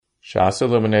Shas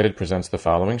Illuminated presents the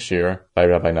following shir by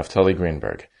Rabbi Naftali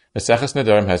Greenberg. Maseches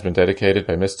Nedarim has been dedicated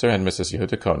by Mr. and Mrs.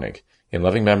 Yehuda Koenig in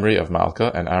loving memory of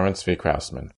Malka and Aaron Tzvi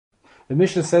Krausman. The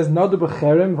Mishnah says, "Nodu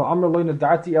b'cherem v'amar lo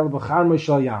nadarti el b'char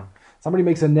mishal yam." Somebody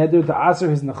makes a neder to answer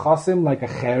his nechasim like a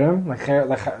cherem,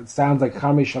 it sounds like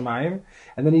charmei shamayim,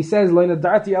 and then he says, "Lo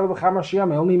nadarti el b'char mishal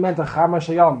yam." I only meant a charmei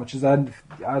shayam, which is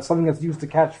something that's used to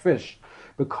catch fish.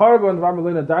 The korban v'amar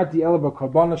lo nadarti el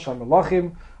b'korban shal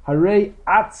melachim. Harei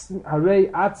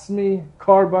atzmi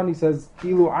korban. He says,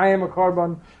 "Kilu I am a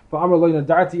korban." V'amar lo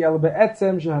nadarti el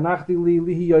be'etzem shehanachti li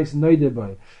lihi yois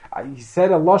noidei. He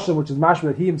said a lashon which is mashma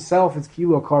that he himself is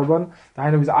kilu a korban.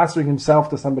 The he's answering himself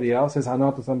to somebody else, his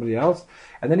hanat to somebody else,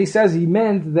 and then he says he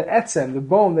meant the etzem, the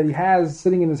bone that he has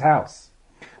sitting in his house.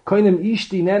 Koinem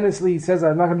ishti nenesli. He says,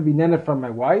 "I'm not going to be nene from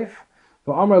my wife."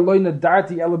 V'amar lo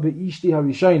nadarti el be'ishti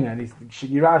harishayna, and he's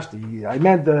shigirashti. I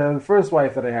meant the first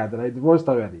wife that I had, that I divorced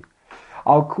already.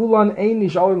 Al kulan ein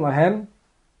nishalin lahen.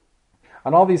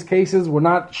 On all these cases, we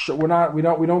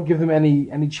don't give them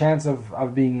any chance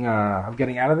of getting out of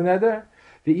the neder.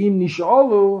 Ve'im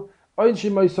nishalu oin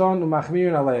shimayson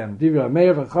umachmirin aleim. Divra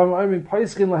meir v'cham oimin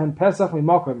paischin lahem pesach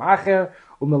mimakom acher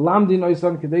umelamdin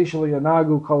oison kadei shelo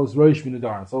yanagu kolos roish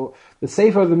v'nedarim. So the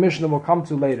sefer of the Mishnah will come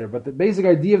to later, but the basic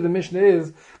idea of the Mishnah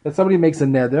is that somebody makes a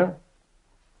neder,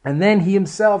 and then he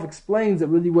himself explains that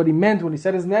really what he meant when he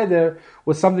said his neder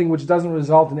was something which doesn't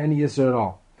result in any issur at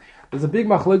all. There's a big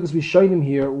machlokes we showed him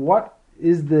here.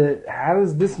 How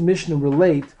does this Mishnah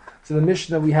relate to the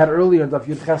Mishnah we had earlier in Daf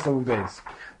Yud Ches Amud Beis?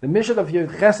 The Mishnah of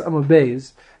Yud Ches Amud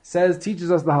Beis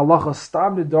teaches us the halacha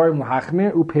stam nedarim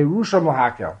lahachmir uperusham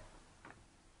lahakel.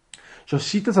 So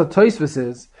Shitas HaTosfos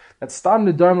is that stam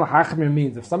nedarim lahachmir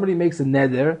means if somebody makes a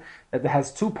neder that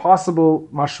has two possible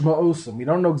mashma'osim, we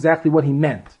don't know exactly what he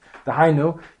meant. The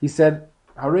Hainu, he said,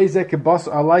 harei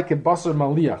kebasar, I like kebasar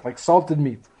maliach, like salted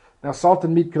meat. Now, salted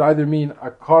meat could either mean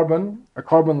a carbon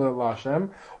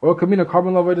l'Hashem, or it could mean a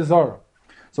carbon l'Avodah Zarah.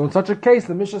 So, in such a case,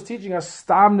 the Mishnah is teaching us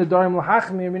stam nedarim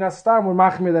l'hachmir, not stam or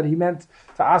machmir, that he meant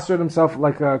to assert himself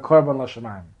like a carbon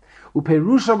l'Shamayim.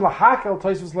 Uperusham l'hakel,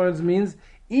 Tosfos learns, means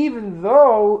even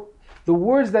though the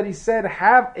words that he said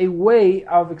have a way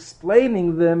of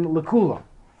explaining them l'kula.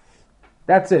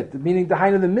 That's it. Meaning,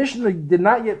 the Mishnah did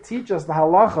not yet teach us the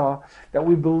halacha that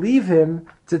we believe him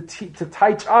to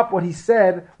teach up what he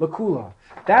said lakula.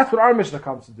 That's what our Mishnah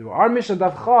comes to do. Our Mishnah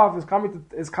Daf Chav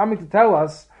is coming to tell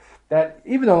us that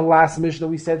even though in the last Mishnah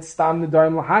we said stam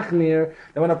nedarim lahachmir,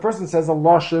 that when a person says a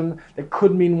lashon that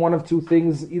could mean one of two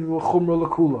things, either l'chumra or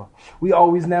lakula, we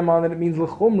always name on that it means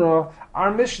l'chumra.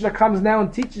 Our Mishnah comes now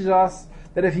and teaches us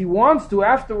that if he wants to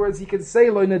afterwards, he can say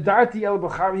lo nadarti el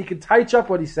b'char. He can teach up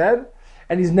what he said.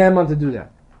 And he's neman to do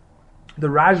that. The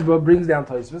Rashba brings down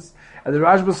Tosfos, and the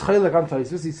Rashba's chaylik on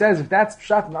Tosfos. He says, if that's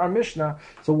pshat in our Mishnah,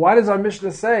 so why does our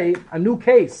Mishnah say a new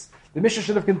case? The Mishnah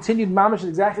should have continued mamish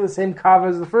exactly the same kava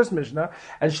as the first Mishnah,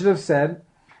 and should have said,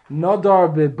 Nodar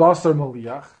be'basar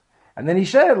maliach, and then he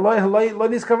said, Lo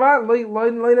niskavan,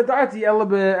 lo nadarti ela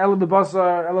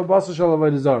be'basar shel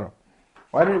avodah zarah.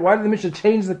 Why did the Mishnah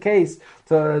change the case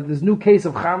to this new case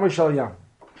of charmei shel yam?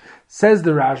 Says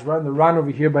the Rashba, and the Ran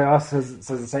over here by us says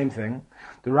the same thing.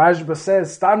 The Rashba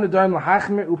says, "Stam nedarim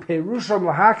lahachmir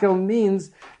uperusham lahakel"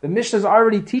 means the Mishnah is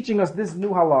already teaching us this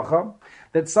new halacha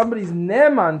that somebody's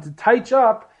neman to teach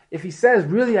up. If he says,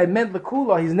 "Really, I meant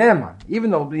lakula," he's neman, even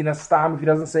though in a stam if he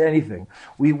doesn't say anything.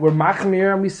 We're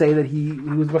machmir and we say that he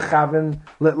was mechaven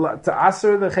to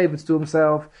aser the chayvitz to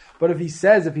himself. But if he's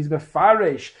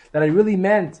mefaresh that I really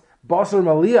meant basar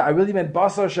maliyah, I really meant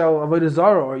basar shel avodah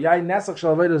zarah, or yain nesach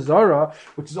shel avodah zarah,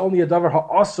 which is only a davar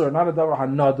ha'asur, not a davar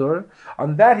ha'nadur.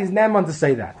 On that, he's neman to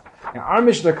say that. Now, our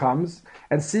Mishnah comes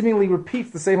and seemingly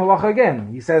repeats the same halacha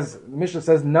again. The Mishnah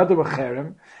says, nadur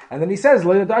b'cherem, and then he says,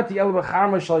 lo nadarti el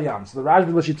b'charmei shel yam. So the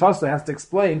Rabbi L'shitasa has to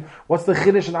explain what's the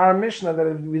chiddush in our Mishnah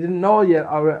that we didn't know yet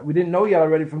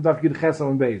already from Daf Yud Ches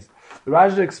Amud Beis. The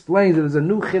Rabbi explains that there's a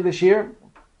new chiddush here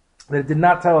that it did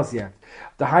not tell us yet.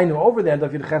 The Hainu over there,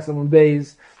 Daf Yud Ches Amud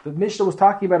Beis, the Mishnah was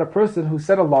talking about a person who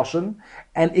said a lashon,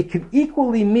 and it can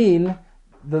equally mean,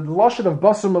 the lashon of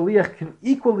basar maliach can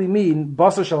equally mean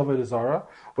basar shel avodah zarah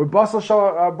or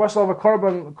basar of a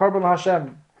korban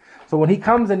Hashem. So when he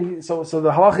comes and so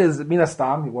the halacha is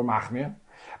minastam, we're machmir.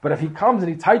 But if he comes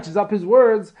and he touches up his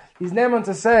words, he's never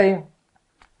to say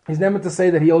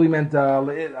that he only meant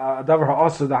davar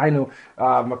ha'asur, the Hainu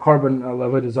korban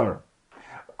avodah zarah.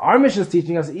 Our Mishnah is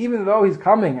teaching us, even though he's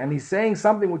coming and he's saying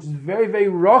something which is very, very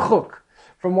rachuk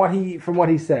from what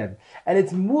he said, and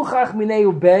it's muchach minei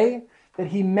ubei that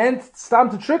he meant stam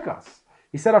to trick us.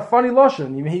 He said a funny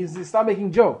lashon. He stopped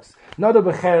making jokes. He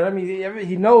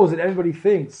knows that everybody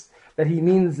thinks that he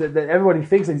means that everybody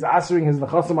thinks that he's answering his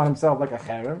nechasim on himself like a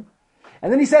cherem.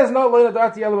 And then he says, no, lo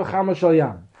nadarti ela b'chama shel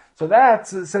yam. So that,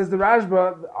 says the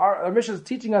Rashba, our Mishnah is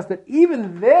teaching us that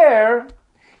even there,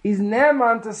 he's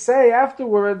neman to say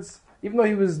afterwards, even though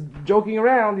he was joking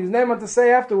around, he's neman to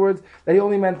say afterwards that he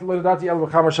only meant lo nadarti ela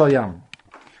b'chama shel yam.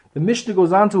 The Mishnah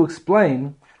goes on to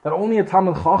explain that only a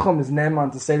Talmud Chacham is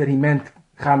neman to say that he meant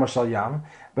chama shel yam,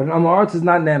 but an Amaretz is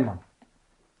not neman.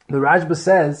 The Rashba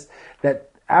says that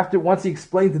once he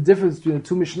explains the difference between the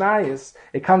two Mishnayos,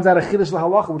 it comes out of Chiddush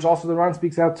LaHalacha, which also the Ran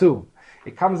speaks out too.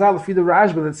 It comes out of the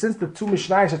Rashba that since the two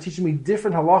Mishnayos are teaching me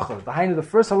different halachas, the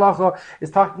first halacha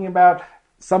is talking about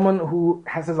someone who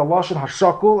says a lashon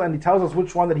hashakul, and he tells us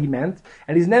which one that he meant,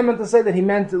 and he's never meant to say that he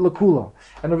meant lakula.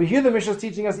 And over here the Mishnah is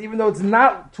teaching us, even though it's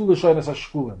not tu lashonos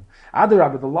hashkulim,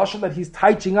 adarabah, the lashon that he's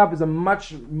touching up is a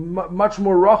much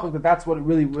more rachok, that's what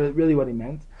really what he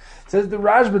meant. Says the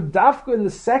Rashba, dafka in the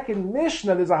second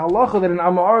Mishnah, there's a halacha that in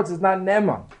Amaretz is not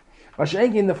neman.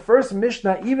 Mashenki in the first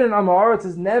Mishnah, even in Amaretz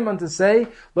is neman to say,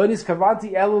 lo nis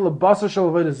kavanti elu lebasar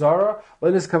shel avodah zara, lo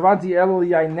nis kavanti elu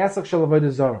yain nesach shel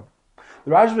avodah zara.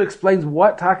 The Rashba explains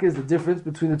what taka is the difference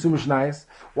between the two Mishnayos.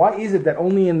 Why is it that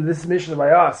only in this Mishnah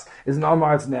by us is an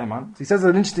Amaretz neman? So he says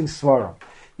an interesting svara.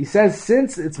 He says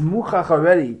since it's muchach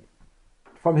already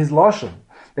from his lashon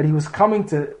that he was coming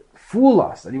to fool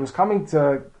us, that he was coming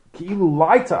to ki'ilu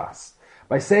lie to us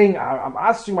by saying I'm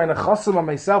asking my nechasim on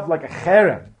myself like a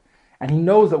cherem, and he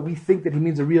knows that we think that he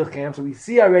means a real cherem, so we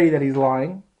see already that he's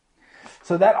lying.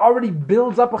 So that already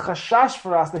builds up a chashash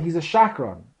for us that he's a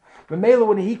shakran. But Mela,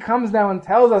 when he comes now and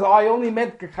tells us, I only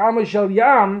meant kachama shel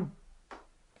yam,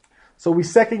 so we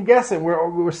second guessing.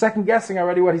 We're second guessing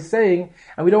already what he's saying,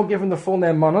 and we don't give him the full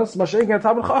name manos. Mashenken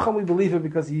Talmud Chacham, we believe it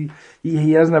because he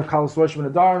doesn't have kalas roshim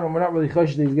nedarim, and we're not really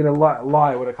choshed that he's going to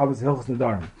lie when it comes to hilchos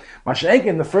nedarim.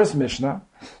 Mashenken, the first Mishnah.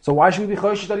 So why should we be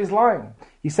choshed that he's lying?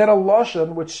 He said a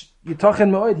lashon which yitochen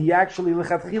moed. He actually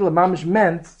lechatchila mamish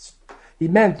meant. He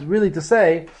meant really to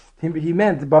say. He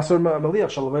meant basar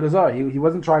maliach shel avodah zara. He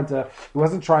wasn't trying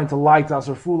to lie to us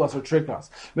or fool us or trick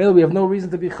us. Mainly, we have no reason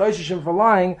to be choshesh for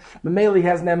lying. But mainly, he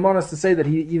has ne'emanos to say that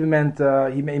he even meant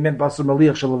he meant basar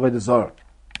maliach shel avodah zara.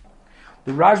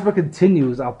 The Rashba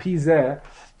continues al pizeh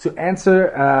to answer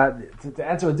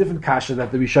a different kasha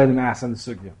that the Rishonim asked on the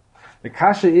sugya. The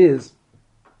kasha is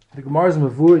the Gemara's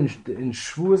mavur in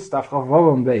Shvuas Daf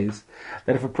Chavavam Beis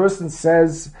that if a person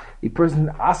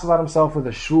asks on himself with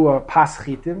a shvua pas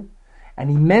chitim, and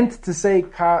he meant to say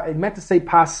pas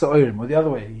sa'orim, or the other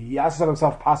way, he asks on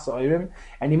himself pas sa'orim,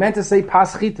 and he meant to say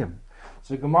pas chitim.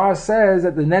 So the Gemara says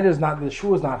that the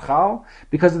shvua is not chal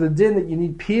because of the din that you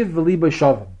need piv v'li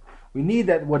b'shavim. We need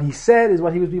that what he said is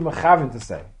what he was being machavin to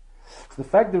say. So the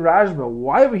fact that Rashba,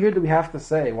 why over here do we have to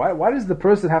say? Why does the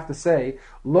person have to say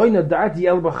lo nadarti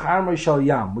el b'charmei shel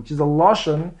yam, which is a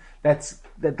lashon that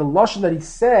the lashon that he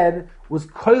said was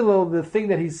koilo the thing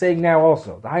that he's saying now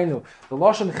also. The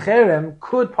lashon cherem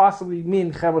could possibly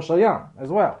mean cherem shel yam as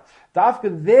well.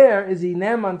 Dafka there is he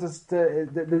neman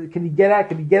can he get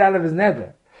out of his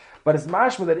neder? But it's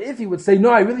mashma that if he would say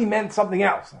no, I really meant something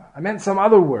else. I meant some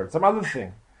other word, some other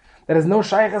thing that has no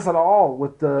shaykhs at all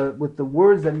with the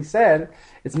words that he said,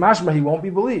 it's mashma he won't be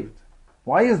believed.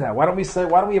 Why is that? Why don't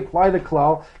we apply the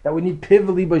klal that we need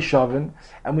pivli b'shavin,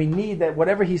 and we need that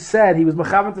whatever he said he was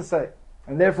mechavan to say,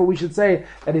 and therefore we should say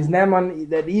that his neman,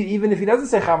 that even if he doesn't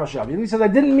say chamasham, he says I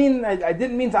didn't mean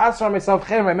to answer on myself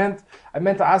cherem, I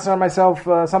meant to answer on myself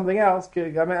something else.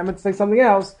 I meant to say something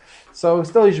else. So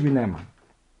still he should be neman.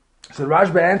 So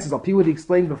Rashba answers, I'll repeat what he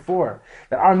explained before,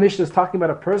 that our Mishnah is talking about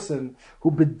a person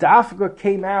who bedafka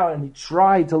came out and he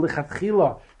tried to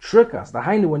lichatchila trick us. The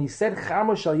Hainu, when he said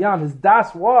chama shel yam, his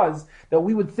das was that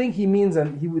we would think he means,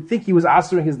 and he would think he was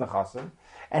answering his nechasim,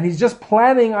 and he's just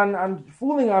planning on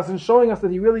fooling us and showing us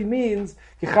that he really means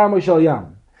chama shel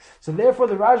yam. So therefore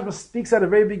the Rashba speaks out a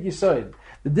very big yesod.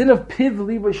 The din of piv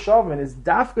liba shavin is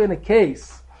dafka in a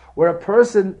case where a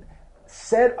person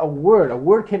said a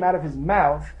word came out of his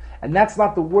mouth, and that's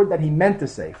not the word that he meant to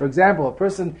say. For example, a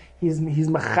person, he's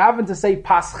mechaven to say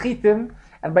pas chitim,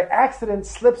 and by accident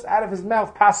slips out of his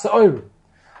mouth pas sa'orim.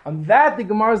 On that, the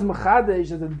Gemara's mechadesh,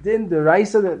 that the din, the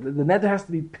raisa, the neder has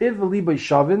to be piv v'li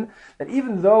b'shavin, that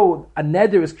even though a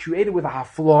neder is created with a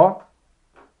haflah,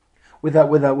 with a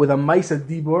maisa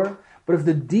dibur, but if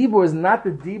the dibur is not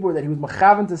the dibur that he was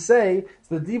mechaven to say,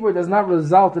 so the dibur does not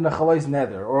result in a chalais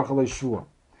neder or a chalais shua.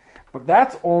 But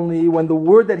that's only when the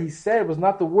word that he said was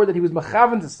not the word that he was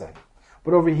mechaven to say.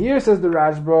 But over here, says the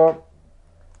Rashba,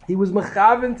 he was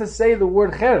mechaven to say the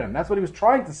word cherem. That's what he was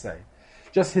trying to say.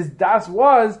 Just his das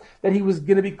was that he was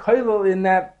going to be koilel in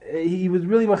that he was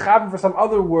really mechaven for some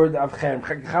other word of cherem,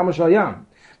 chama shel yam.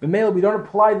 B'meila, we don't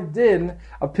apply the din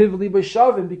of pivli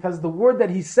b'shavin because the word that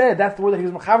he said, that's the word that he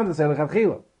was mechaven to say,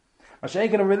 l'chadchila.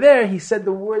 Mashenkin over there, he said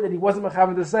the word that he wasn't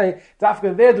mechaven to say.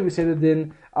 Dafka there do we say the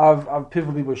din of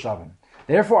pivli b'shavin.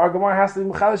 Therefore, our Gemara has to be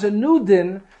mechadish a new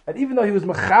din that even though he was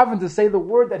mechaven to say the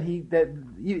word that he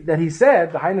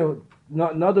said, the hainu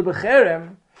nadu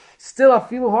b'cherem, still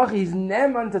afilu hachi, he's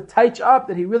neman to touch up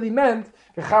that he really meant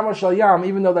kechama shal yam,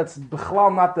 even though that's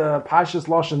b'chlal not the pashas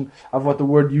lashon of what the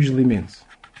word usually means.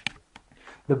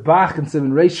 The Bach in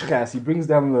Simon Reish Ches, he brings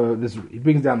down this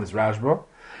Rashba,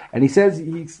 and he says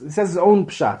his own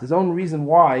pshat, his own reason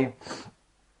why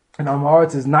an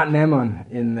Amaretz is not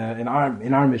neman in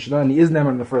our Mishnah, and he is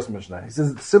neman in the first Mishnah. He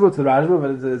says it's similar to the Rashba,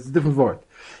 but it's a different word.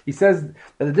 He says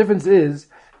that the difference is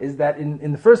that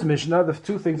in the first Mishnah, the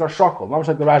two things are shakel, not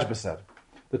like the Rashba said.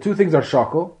 The two things are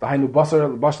shakel, the hainu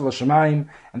basar l'shamayim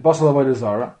and basar l'avodah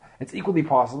zara. It's equally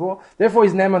possible. Therefore,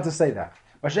 he's neman to say that.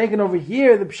 Mashenkin over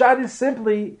here, the pshat is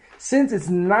simply, since it's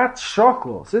not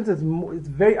shakel, since it's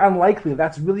very unlikely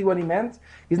that's really what he meant,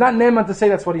 he's not neman to say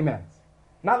that's what he meant.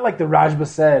 Not like the Rashba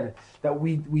said, that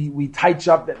we touch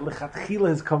up, that lechatchila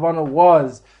his kavanah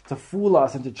was to fool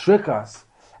us and to trick us.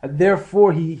 And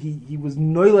therefore he was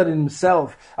noiled in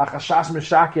himself, achashash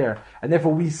meshaker, and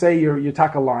therefore we say you're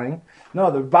taka lying. No,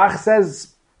 the Bach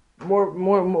says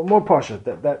more pasha,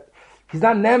 that he's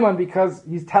not neman because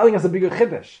he's telling us a bigger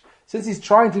chiddush. Since he's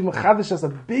trying to mechadish us a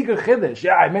bigger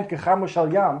chiddush, I meant kecham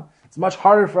shal yam, it's much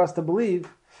harder for us to believe.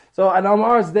 So an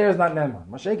Amaretz there is not neman.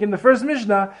 Mashenk in the first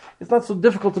Mishnah, it's not so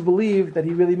difficult to believe that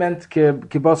he really meant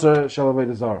kibasar shel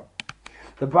avodah zara.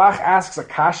 The Bach asks a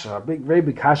kasha, very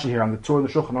big kasha here on the Torah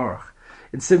of the Shulchan Aruch.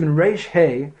 In Sivan Reish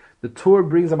Hey, the Torah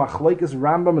brings a machlokes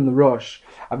Rambam and the Rosh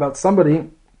about somebody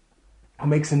who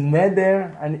makes a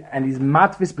neder and he's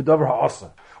matvis b'davar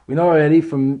ha'asa. We know already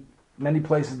from many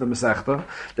places the Masechta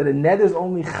that a neder is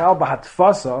only chal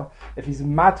b'hatfasa if he's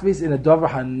matvis in a davar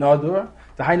ha'nadur.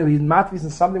 The hainu he's matvis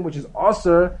in something which is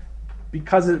aser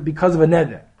because of a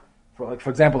neder.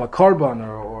 For example, a korban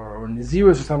or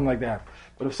nazirus or something like that.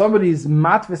 But if somebody's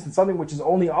matvis in something which is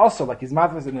only also, like he's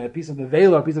matvis in a piece of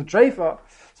nevela or a piece of treifa,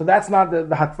 so that's not, the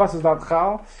hatfas is not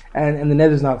chal, and the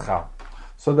neder is not chal.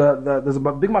 So there's a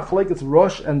big machlokes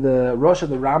Rosh and the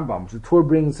Rambam, which the Torah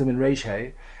brings him in Reish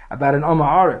Hey, about an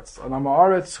Amaretz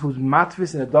who's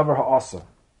matvis in a davar ha'asa.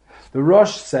 The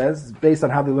Rosh says, based on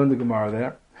how they learn the Gemara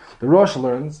there, the Rosh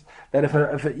learns that if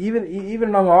even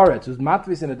an Amaretz who's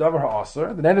matvis in a davar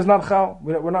ha'asr, the neder is not chal.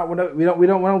 We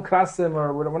don't cross him,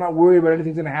 or we're not worried about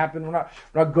anything's going to happen. We're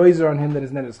not geyser on him that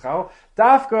his neder is chal.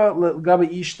 Dafka gabi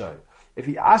ishtay. If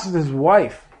he asks his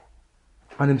wife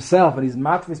on himself and he's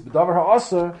matvis b'davar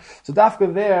ha'asr, so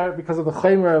dafka there, because of the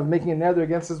chaymer of making a neder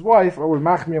against his wife, or we're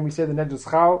machmir and we say the neder is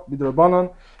chal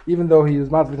b'drabanan, even though he is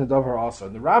matvis in davar ha'asr.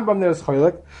 And the Rambam there is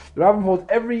choylek. The Rambam holds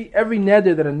every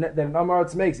neder that an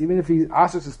Amaretz makes, even if he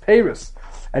asks his peiros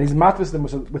and he's matvis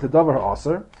with a davar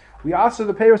ha'asr, we ask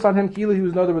the peiros on him kila he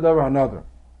was neder b'davar ha'nader.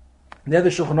 There the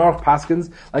Shulchan Aruch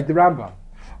paskins like the Rambam.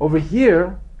 Over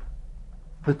here,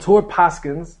 the Torah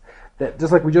paskins that,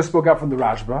 just like we just spoke out from the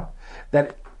Rashba,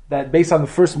 that based on the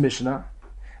first Mishnah,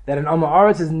 that an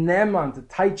Amaretz is neman to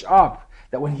touch up,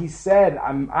 that when he said,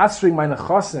 I'm asring my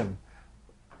nechasim,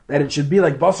 that it should be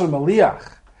like basar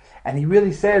maliach, and he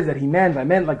really says that I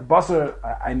meant like basar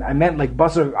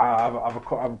of a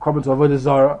korban to avodah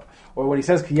zara, or when he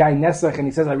says ki yain nesach, and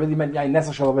he says I really meant yain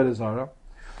nesach shel avodah zara.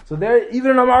 So there,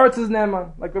 even an Amaretz is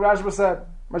neman, like the Rashba said.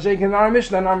 Mashenk in our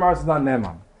Mishnah, an Amaretz is not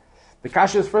neman. The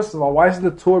kasha is, first of all, why doesn't the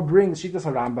Torah bring the Shittas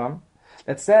HaRambam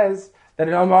that says that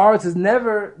an Amaretz is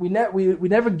never, we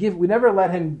never let,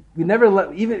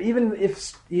 even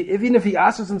if he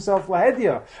asks himself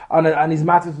lahedya on his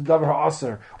matzah to davar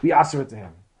ha'aser, we answer it to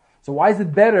him. So why is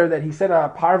it better that he said a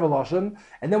parva lashon,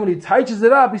 and then when he touches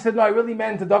it up, he said, no, I really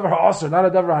meant to davar ha'aser, not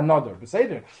a davar ha'nader.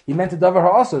 Beseder, he meant to davar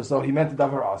ha'aser, so he meant to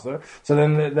davar ha'aser. So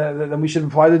then we should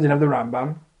apply the din of the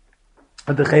Rambam,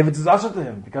 but the chavetz is usher to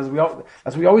him, because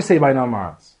that's what we always say by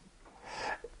Amaretz.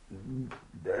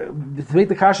 To make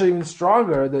the kasha even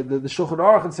stronger, the Shulchan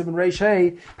Aruch and Sivan Reish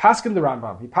Hey paskin the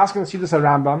Rambam. He paskin the Shittas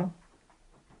HaRambam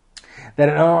that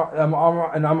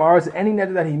an Amaretz, any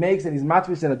neder that he makes and he's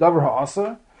matvis in a davar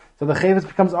ha'aser, so the chavetz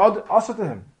becomes also to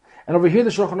him. And over here the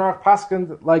Shulchan Aruch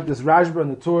paskin like this Rashba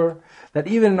and the Tur that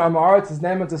even an Amaretz is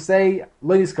neman to say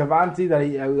lois kavanti, that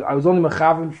I was only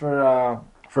mechavim for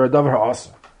a davar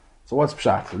ha'aser. So what's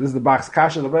pshat? So this is the Bach's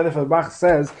kasha. The brother for the Bach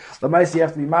says the ma'ase you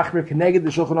have to be machmir keneged the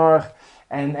Shulchan Aruch.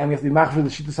 And we have to be machmir the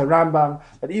Shittas HaRambam,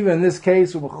 that even in this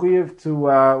case we're mechuyev to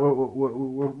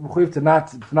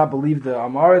not believe the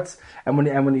Amaretz, and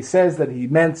when he says that he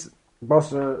meant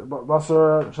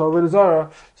basar shel avodah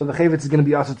zara, so the chavetz is going to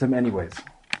be also to him anyways.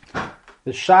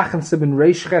 The Shach and Sibin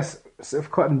Reishches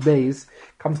Sifkot and Beis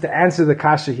comes to answer the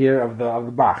kasha here of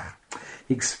the Bach.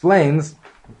 He explains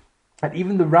that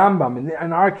even the Rambam,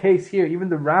 in our case here, even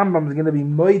the Rambam is going to be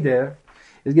moide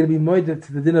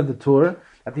to the din of the Torah.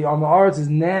 That the Amaretz is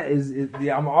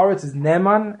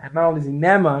Neman, and not only is he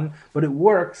Neman, but it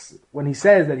works when he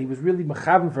says that he was really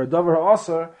mechaven for a dover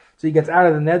ha'asar, so he gets out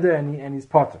of the neder and he's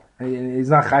potter. And he's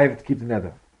not chayiv to keep the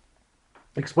neder.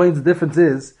 Explains the difference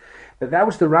is that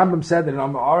which the Rambam said that in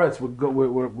Amaretz would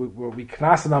be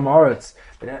knas in Amaretz,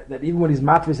 that even when he's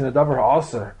matvis in a dover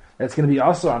ha'asar, that's going to be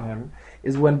asar on him,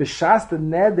 is when b'shas the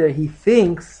neder he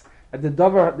thinks that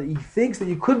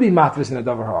you could be matvis in a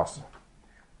dover ha'asar.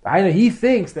 He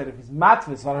thinks that if he's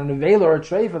matvis on a nevela or a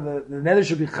treifa, the neder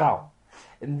should be chal.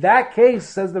 In that case,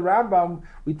 says the Rambam,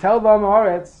 we tell the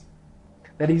Amaretz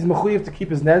that he's mechuyev to keep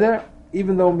his neder,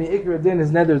 even though mi'ikr adin his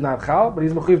neder is not chal, but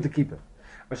he's mechuyev to keep it.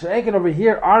 But She'enken over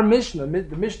here, our Mishnah,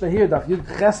 the Mishnah here, Daf Yud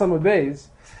Chesam Beis,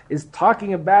 is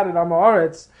talking about an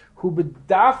Amaretz who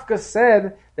bedafka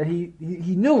said that he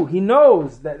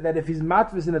knows that if he's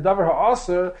matvis in a davar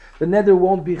ha'aser, the neder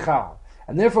won't be chal.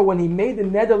 And therefore, when he made the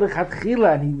neder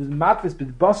lechatchila and he was matvis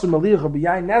b'basur maliach or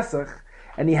b'yayin nesach,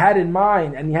 and he had in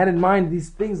mind these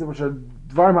things which are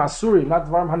dvarim ha'asurim, not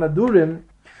dvarim ha'nadurim.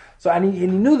 So and he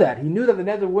knew that the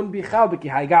neder wouldn't be chal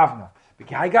b'kihai gavna.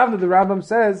 B'kihai gavna, the Rambam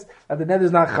says that the neder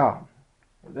is not chal.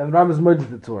 And the Rambam is merged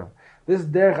the Torah. This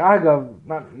derech agav,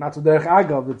 not so derech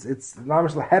agav. It's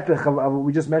mamish lahepech of what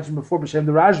we just mentioned before. B'shem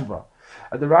the Rashba.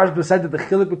 The Rashba said that the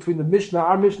chiluk between the Mishnah,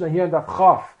 our Mishnah here in Daf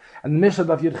Chaf, and the Mishnah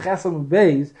Daf Yud Chesam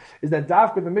Beis is that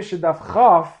Dafka the Mishnah Daf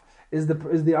Chaf is the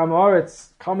Amaretz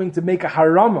coming to make a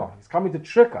harama. He's coming to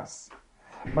trick us.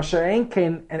 Masha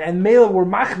Enkein and Mela were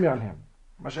machmi on him.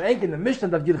 Masha Enkein, the Mishnah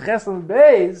Daf Yud Chesam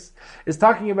Beis is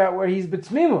talking about where he's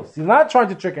betmimus. He's not trying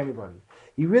to trick anybody.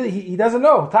 He doesn't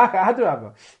know.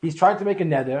 He's trying to make a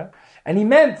neder, and he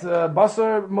meant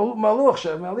basar maluch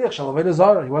shalaveda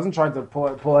zara. He wasn't trying to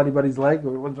pull anybody's leg,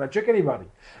 or he wasn't trying to trick anybody.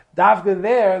 Dafka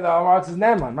there, the Amaretz is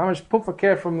neman. Mamash pumfa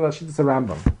care from the Shittas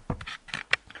Rambam.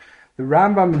 The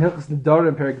Rambam in Hilchos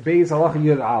Nedarim Perek Beis Halacha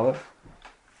Yud Aleph,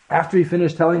 after he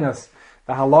finished telling us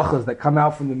the halachas that come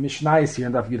out from the Mishnayos here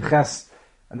in Daf Yud Ches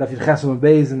and Daf Yud Ches and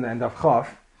Beis and Daf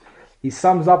Chaf, he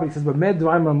sums up and he says, when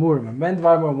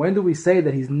do we say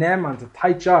that he's neman to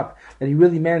touch up, that he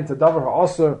really meant to davar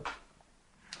ha'asar?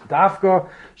 Dafka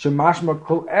shemashma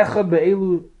kol echad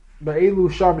be'elu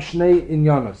shar b'shnei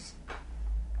inyanos.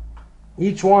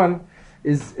 Each one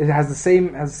has the same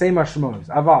mashmos.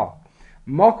 Aval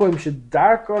makom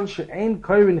shedarkon she'ein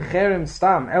korin cherem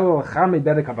stam elo l'charmei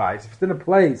bedek habayis. If it's in a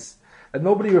place that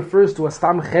nobody refers to a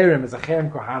stam cherem as a cherem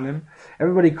kohanim,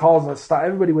 everybody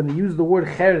when they use the word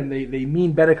cherem, they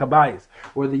mean bedek habayis,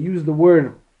 or they use the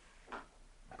word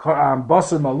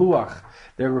basar maluach,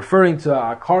 they're referring to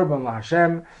a korban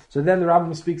laHashem. So then the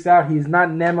Rabbi speaks out, he is not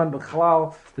neman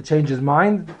b'chalal to change his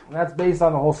mind. And that's based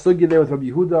on the whole sugya there with Rabbi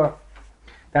Yehuda.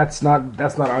 That's not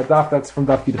our daf, that's from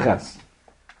Daf Yud Ches.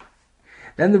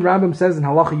 Then the Rambam says in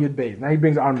Halacha Yud Beis, now he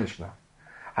brings our Mishnah.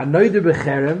 Hanoider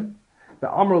b'cherem,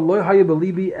 ve'amr lo haya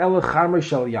b'libi ela charmei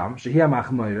shel yam, shehi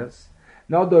ha'machmoiras,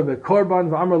 nodor b'korban,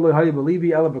 ve'amr lo haya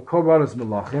b'libi ela b'korbanos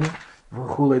melachim,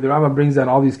 v'chulei. The Rambam brings down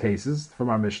all these cases from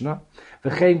our Mishnah.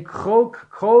 V'chein kol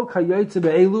kayotze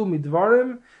be'elu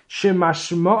midvarim,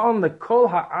 shemashma'on lekol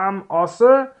ha'am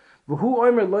aser, v'hu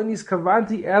oimer lo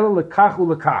niskavanti ela lekach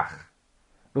u'lekach.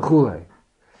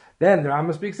 Then the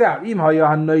Rambam speaks out. Im haya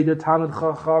hanoider talmid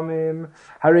chachamim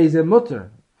hareze mutter.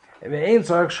 But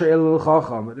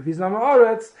if he's not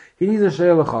ma'aretz, he needs a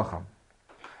she'el chacham.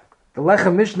 The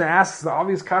Lechem Mishnah asks the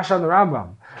obvious kasha on the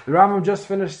Rambam. The Rambam just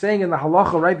finished saying in the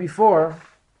halacha right before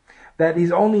that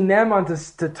he's only neman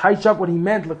to touch up what he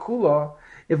meant lekula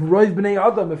if roiv b'nei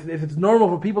adam, if it's normal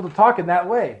for people to talk in that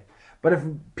way. But if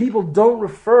people don't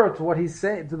refer to what he's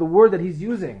saying, to the word that he's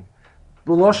using,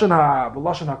 B'loshan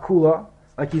hakula,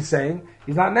 like he's saying,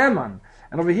 he's not neman.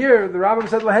 And over here, the Rabbi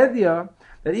said lahedia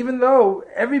that even though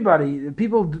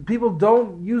people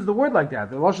don't use the word like that,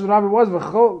 the Lashon Rabbi was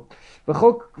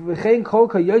v'chein kol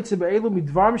kayotze be'elu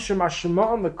midvarim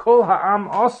shemashma'on lekol ha'am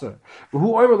aser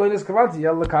v'hu omer lo niskavanti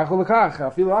yel lekach u'lekach.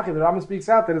 Afilu achi, the Rabbi speaks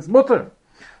out that it's mutter.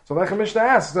 So the Lechem Mishnah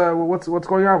asks, what's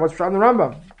going on? What's from the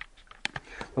Rambam?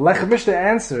 The Lechem Mishnah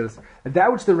answers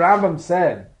that which the Rambam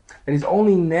said, that he's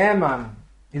only neman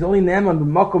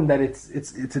b'makom, that it's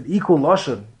an equal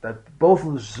lashon, that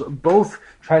both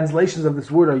translations of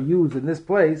this word are used in this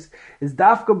place, is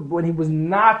dafka when he was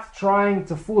not trying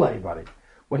to fool anybody.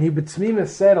 When he b'tzmima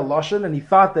said a lashon and he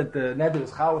thought that the neder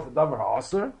is chal with the davar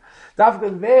ha'aser,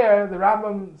 dafka there the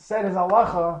Rambam said his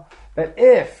halacha that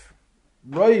if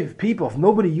Roiv people, if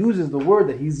nobody uses the word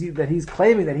that he's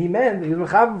claiming that he meant, that he's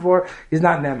mechaber for, he's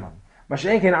not neman.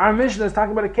 Mashenkin, our Mishnah is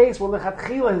talking about a case where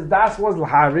lechatchila his das was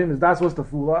laharim, his das was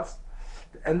tefulas,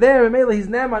 and there he's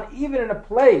neman even in a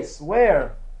place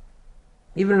where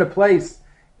the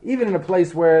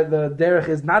derech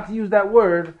is not to use that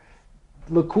word,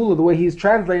 lekula, the way he's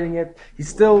translating it, he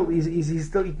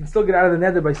can still get out of the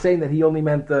neder by saying that he only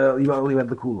meant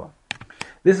lekula.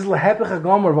 This is lehepech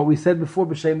hagomer, what we said before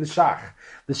b'shem the shach.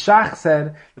 The shach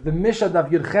said that the Mishnah Daf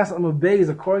Yud Ches Amud Beis,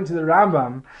 according to the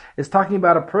Rambam, is talking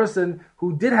about a person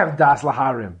who did have das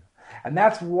laharim, and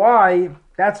that's why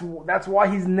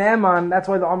he's neman. That's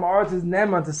why the Amaretz is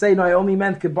neman to say no. I only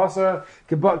meant kibasar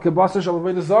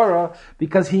shalavayda zara,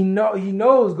 because he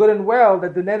knows good and well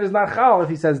that the net is not chal if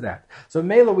he says that. So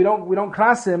Mela, we don't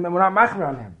class him and we're not machmer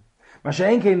on him.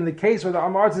 Masha'enkein, in the case where the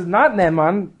Amaretz is not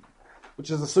neman, which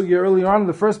is the sugya earlier on in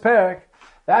the first parak,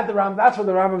 that's what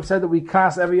the Rambam said that we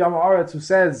cast every Yom Haaretz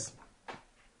who's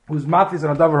matis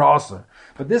and adavar ha'aser.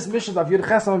 But this Mishnah of Yud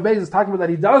Ches Amud Beis is talking about that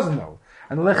he does know.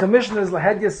 And the Lechem Mishnah is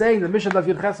Lahedya saying the Mishnah of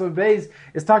Yud Ches Amud Beis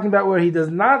is talking about where he does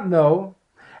not know,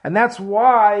 and that's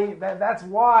why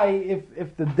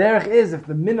if the derech is, if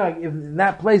the minhag, if in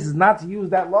that place is not to use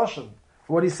that lashon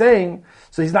for what he's saying,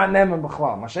 so he's not neman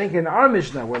b'chlal. Mashenke in our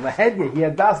Mishnah where Lahedya he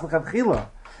had das l'chadchila,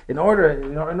 in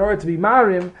order to be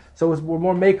marim, so we're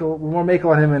more makel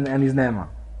on him, and he's neman.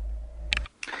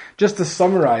 Just to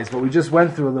summarize what we just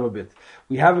went through a little bit,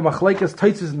 we have a machlekes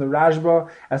Tosfos in the Rashba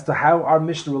as to how our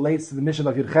Mishnah relates to the Mishnah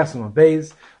of Yud Ches Amud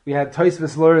Beis. We had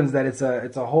Tosfos learns that it's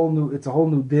a whole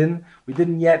new din. We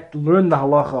didn't yet learn the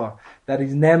halacha that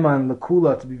he's neman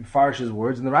lekula to be Farsh's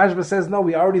words, and the Rashba says no,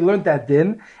 we already learned that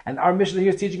din, and our Mishnah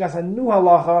here is teaching us a new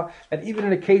halacha that even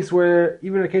in a case where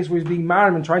he's being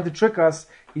marim and trying to trick us,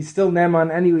 he's still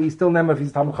neman anyway. He's still neman if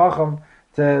he's Talmid Chacham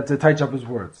to touch up his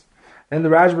words. Then the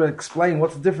Rashba explained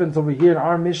what's the difference over here in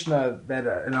our Mishnah that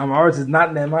in our Ma'aretz is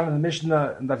not Neman, and the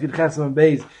Mishnah in Daf Yud Ches Amud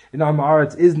Beis in our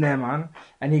Ma'aretz is Neman,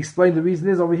 and he explained the reason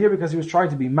is over here because he was trying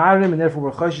to be marim, and therefore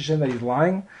we're choshishin that he's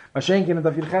lying. Mashenkin in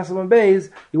Daf Yud Ches Amud Beis,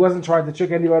 he wasn't trying to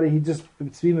trick anybody. He just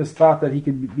thought that he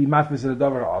could be matfis in a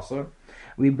davar also.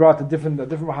 We brought a different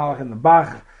mahalach in the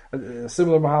Bach, a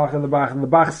similar mahalach in the Bach, and the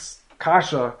Bach's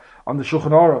kasha on the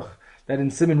Shulchan Aruch, that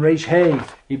in Siman Reish Hey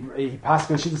he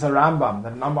passes Shittas Rambam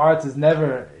that an Amaretz is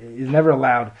never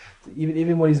allowed,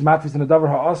 even when he's matfis in a davar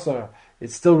ha'asar,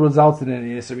 it still results in an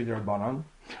Yisur B'Drabbanan.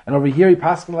 And over here he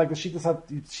passes like the Shittas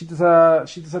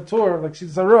HaTur, like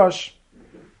Shittas HaRosh,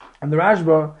 and the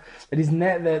Rashba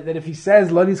that if he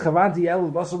says Lodis Chavanti El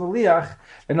Basar Maliach,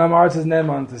 then Amaretz is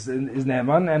neman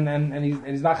and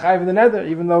he's not chayiv in the nether,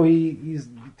 even though he's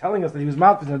telling us that he was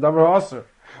matfis in a davar ha'asar.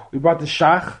 We brought the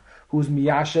Shach, who's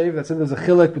miyashev, that said there's a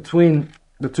chilek between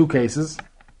the two cases,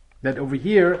 that over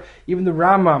here, even the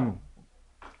Rambam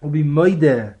will be moide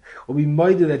that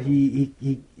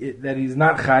he's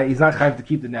not chayiv to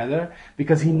keep the nether,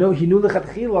 because he knew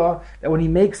lechatchila that when he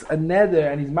makes a nether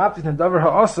and he's maptis and davar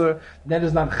ha'aser, the nether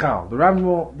is not chal. The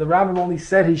Rambam only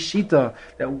said his shita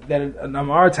that an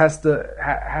amaretz has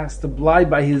to abide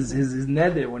by his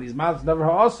nether when he's maptis and davar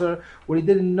ha'aser, when he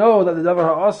didn't know that the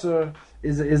davar ha'aser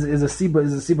is a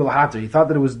siba lahater. He thought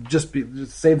that it was just the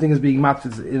same thing as being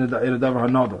matzis in a davar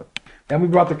hanoda. Then we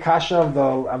brought the kasha of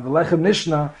the Lechem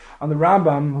Mishnah on the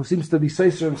Rambam, who seems to be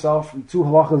seiser himself in two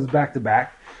halachas back to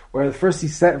back, where first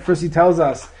he tells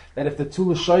us that if the two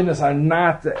lashonos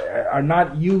are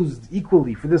not used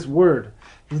equally for this word,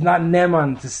 he's not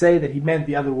neman to say that he meant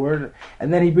the other word,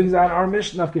 and then he brings out our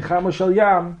Mishnah of Kicham Shal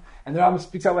Yam. And the Rambam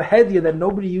speaks out lahedya that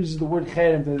nobody uses the word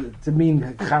cherem to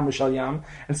mean cham shal yam,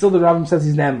 and still the Rambam says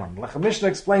he's neman. Like Mishnah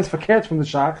explains fakert from the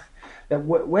Shach that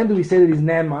when do we say that he's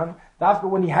neman? Dafka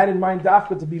when he had in mind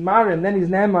dafka to be marim, then he's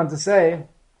neman to say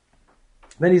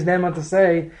that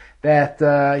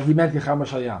he meant cham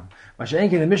shal yam.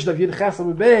 Masha'enkin the Mishnah of Yud Ches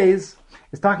Amud Beis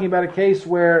is talking about a case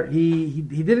where he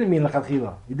didn't mean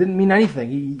lechatchila. He didn't mean anything.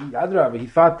 He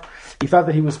thought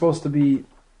that he was supposed to be.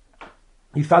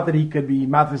 He thought that he could be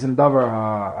matvis and davar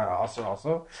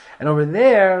also. And over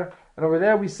there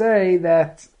we say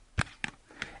that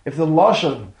if the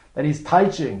lashon that he's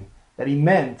teaching that he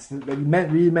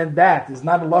really meant that is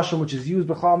not a lashon which is used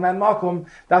b'chal man makom,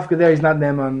 dafka there he's not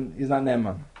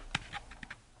neman.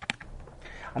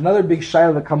 Another big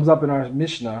shayla that comes up in our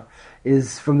Mishnah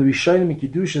is from the Rishonim in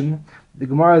Kiddushin. The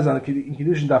Gemara is on in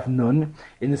Kiddushin Daf Nun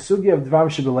in the sugya of Dvarim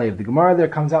Shebelev. The Gemara there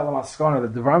comes out lamaskana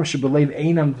that Dvarim Shebelev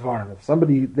einam Dvarim.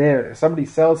 If somebody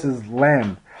sells his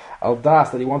land al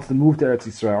das that he wants to move to Eretz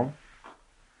Yisrael,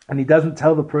 and he doesn't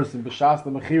tell the person b'shas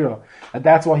the mechira that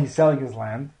that's why he's selling his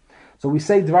land. So we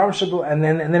say Dvarim Shabbat, and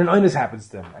then an oinus happens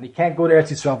to him, and he can't go to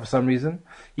Eretz Yisrael for some reason.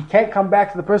 He can't come back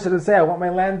to the person and say, I want my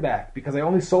land back, because I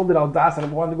only sold it al das, and I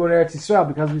wanted to go to Eretz Yisrael,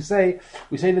 because we say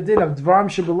the din of Dvarim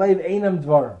Shabbat Einam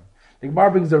Dvarim. The Gemara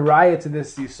brings a raya to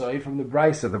this Yisoi from the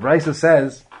Brisa. The Brisa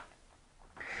says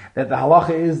that the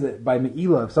halacha is that by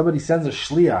Me'ilah, if somebody sends a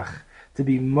shliach to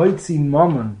be moitzi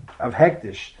mammon of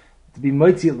hektish, to be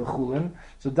moitzi at lechulin,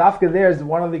 so dafka there is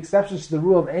one of the exceptions to the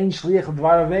rule of ein shliach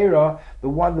l'dvar aveira, the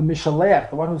mishalech,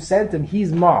 the one who sent him,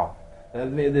 he's mal.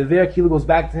 The ver kilo goes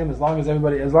back to him as long as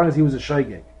he was a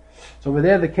shoygeg. So over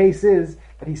there the case is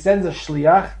that he sends a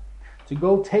shliach to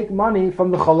go take money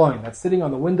from the chaloin that's sitting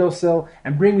on the windowsill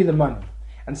and bring me the money.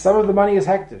 And some of the money is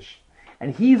hektish.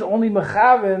 And he's only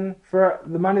mechaven for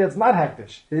the money that's not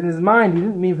hektish. In his mind, he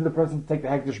didn't mean for the person to take the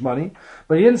hektish money,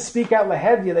 but he didn't speak out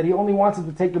lahedya that he only wants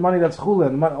him to take the money that's chula,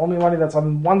 only money that's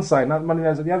on one side, not money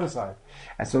that's on the other side.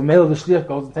 And so Mela the shliach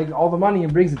goes and takes all the money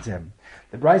and brings it to him.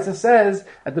 The Brisa says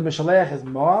that the mishalech is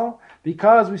mal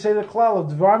because we say the klal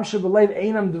of dvarim shebelev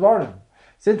einam dvarim.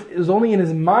 Since it was only in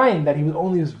his mind that he was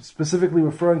only specifically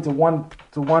referring to one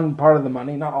part of the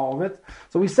money, not all of it.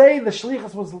 So we say the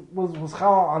shlichus was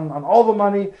chal on all the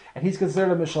money, and he's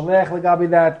considered a mishalech legabi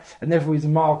that, and therefore he's a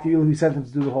malkiel who sent him to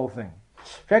do the whole thing.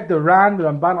 In fact, the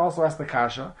Ramban also asked the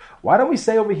kasha, why don't we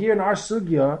say over here in our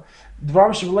sugya,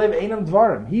 dvarim shebelev einam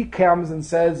dvarim? He comes and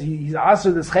says he's asked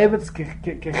this chevetz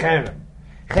kecherem.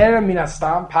 Cherem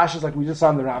minastam, pashas like we just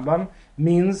saw in the Rambam,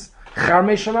 means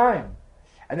charmei shamayim.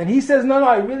 And then he says, no,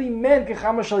 I really meant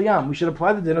kechama shal yam. We should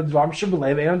apply the din of dvarim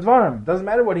shebelev einam dvarim. Doesn't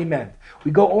matter what he meant.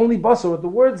 We go only basar with the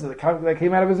words that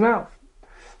came out of his mouth.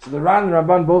 So the Ran and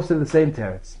Ramban both say the same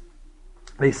teretz.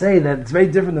 They say that it's very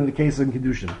different than the case in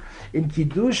Kiddushin. In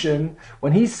Kiddushin,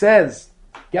 when he says,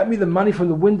 get me the money from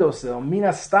the windowsill,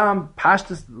 mina stam,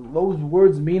 pashtus, those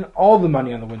words mean all the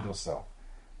money on the windowsill.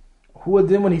 Who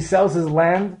then when he sells his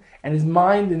land, and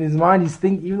in his mind, he's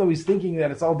thinking, even though he's thinking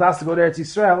that it's all das to go to Eretz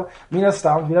Yisrael, mina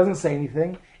stam, he doesn't say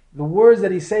anything. The words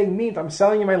that he's saying means, I'm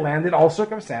selling you my land in all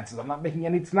circumstances. I'm not making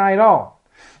any t'nai at all.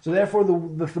 So therefore, the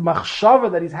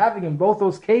machshava that he's having in both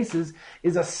those cases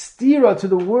is a stira to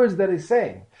the words that he's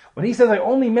saying. When he says, I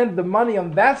only meant the money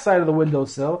on that side of the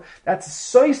windowsill, that's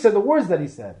soisa the words that he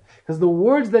said. Because the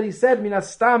words that he said,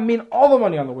 minastam, mean all the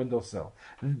money on the windowsill.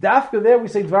 Dafka there we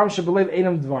say, dvarim shebelev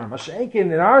einam dvarim.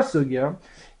 Mashenkin in our sugya,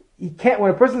 he can't, when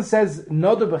a person says,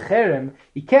 noda becherem,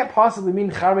 he can't possibly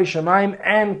mean charmei shamayim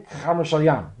and charmei shal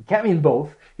yam. He can't mean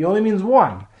both. He only means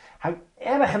one.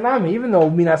 Even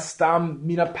though minastam,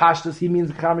 mina pashtus, he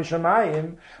means charmei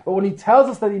shamayim, but when he tells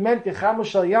us that he meant charmei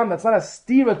shal yam, that's not a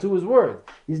stira to his word.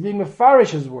 He's being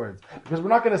mefarish his words. Because we're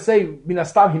not going to say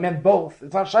minastam, he meant both.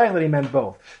 It's not shaykh that he meant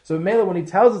both. So Mela, when he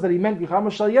tells us that he meant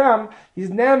charmei shal yam, he's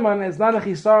neman, it's not a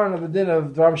chisaron of the din of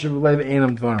dvarim shebelev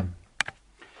einam dvarim.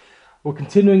 We're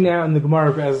continuing now in the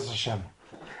Gemara Be'ez Hashem.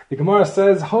 The Gemara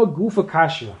says, Ha gufa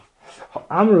kashya,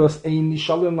 amros ein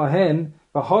nishalim lahen,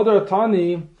 v'hadar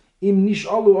tani, im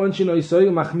nishalu anshin oisoy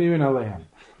machmirin alehem.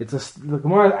 The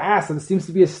Gemara asks that it seems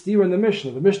to be a steer in the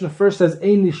Mishnah. The Mishnah first says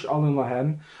ein nishalim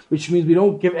lahen, which means we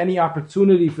don't give any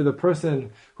opportunity for the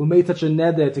person who made such a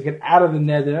neder to get out of the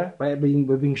neder by being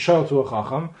shoyal to a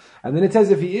chacham. And then it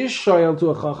says if he is shoyal to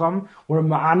a chacham, we're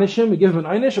ma'anishim, we give him an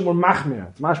einish, and we're machmir.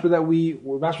 It's mashma that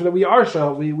we are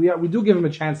shoyal. We do give him a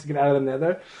chance to get out of the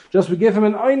neder. Just we give him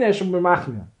an einish and we're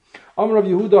machmir. Amar Rav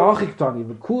Yehuda hachiktani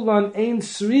v'kulan ein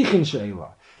srichin sheila.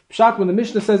 Pshat, when the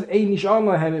Mishnah says ein nishal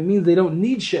lahem, it means they don't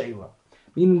need sheila.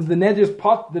 Meaning the neder's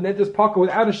pocket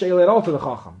without a sheila at all to the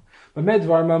chacham. But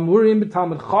medvar mamurim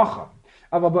b'talmid chacham.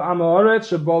 Ava ba'amaret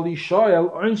shebali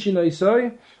shoyel oinshin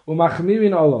oisoi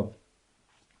u'machmirin olav.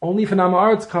 Only if an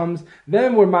amaretz comes,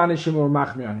 then we're manishim or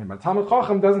machmir on him. But talmid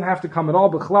chacham doesn't have to come at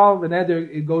all. B'chlal, the neder,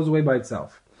 it goes away by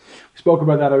itself. We spoke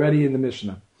about that already in the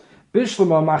Mishnah.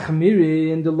 Bishlama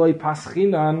machmirin deloi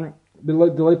paschinan. Now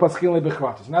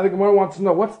the Gemara wants to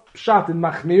know what's pshat in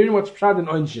machmirin, what's pshat in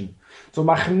oinshin. So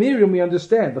machmirin we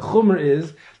understand. The chumr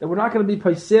is that we're not going to be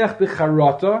paisech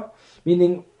b'charata,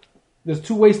 meaning there's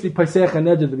two ways to be paisech and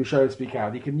neder to be sure to speak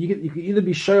out. You can either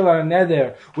be sure on a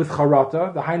neder with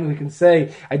charata, the hainu, he can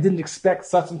say, I didn't expect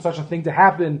such and such a thing to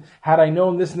happen. Had I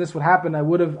known this and this would happen, I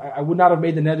would not have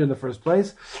made the neder in the first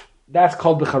place. That's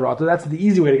called b'charata. That's the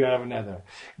easy way to get out of a nether.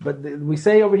 But we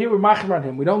say over here, we're machmer on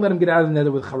him. We don't let him get out of the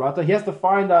nether with charata. He has to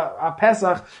find a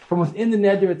pesach from within the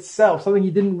nether itself, something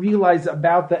he didn't realize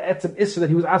about the etzem isra that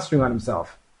he was asking on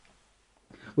himself.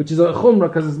 Which is a chumrah,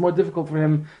 because it's more difficult for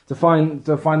him to find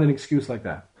an excuse like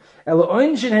that.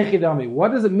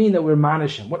 What does it mean that we're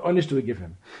manish him? What onish do we give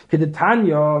him?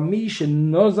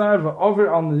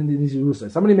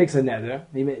 Somebody makes a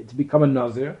neder to become a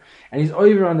nazir, and he's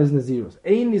over on his nazirus.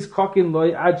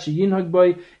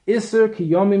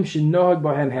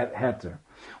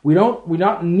 We're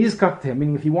not nizkak to him,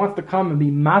 meaning if he wants to come and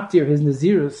be matir his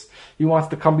nazirus, he wants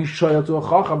to come be shoyal to a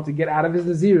chacham to get out of his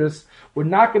nazirus, we're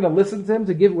not going to listen to him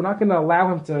we're not going to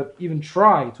allow him to even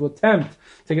try, to attempt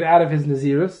to get out of his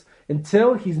nazirus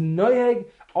until he's noyeg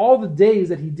all the days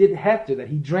that he did heter, that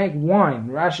he drank wine.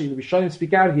 Rashi, the Rishonim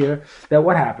speak out here that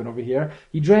what happened over here.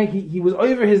 He was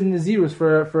over his nazirus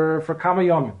for kama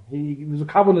yomim. He was a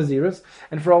kabel nazirus,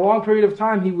 and for a long period of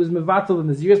time he was mevatel the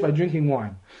nazirus by drinking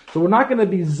wine. So we're not going to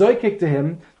be zoikik to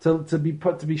him to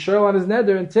be shor on his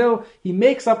neder until he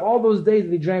makes up all those days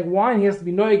that he drank wine. He has to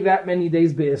be noyeg that many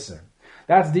days be'isr.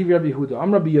 That's Divi Rabbi Yehuda.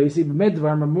 Am Rabbi Yossi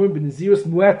b'medvar mamur b'nezirus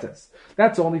muetas.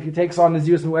 That's only if he takes on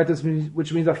nezirus muetas,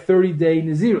 which means a 30-day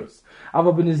nezirus.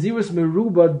 Aval b'nezirus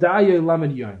meruba dayo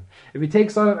lamed yon. If he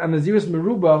takes on a nezirus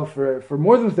meruba for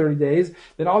more than 30 days,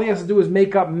 then all he has to do is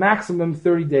make up maximum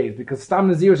 30 days, because stam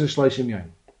nezirus is shleishim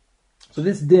yon. So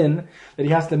this din that he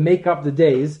has to make up the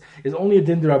days is only a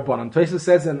din d'Rabbanan. Tosfos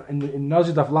says in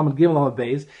Nazir Daf Lamed Gimel Lamed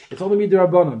Beis, it's only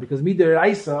mid'Rabbanan, because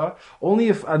mid'Oraisa, only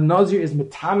if a Nazir is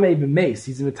metame b'meis,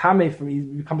 he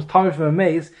becomes tamei from a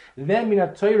meis, then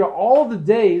minat Torah, all the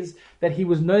days that he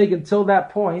was noig until that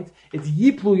point, it's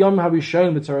yiplu yom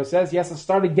harishon, the Torah says, he has to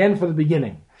start again from the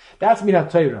beginning. That's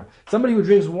minat Torah. Somebody who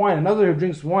drinks wine, another who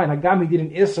drinks wine, Hagam, he did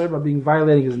an Isser by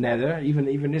violating his neder, even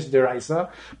Isser deraisa,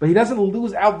 but he doesn't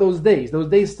lose out those days. Those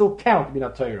days still count,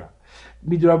 minat Torah.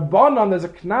 Midrabanan, there's a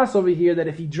knas over here that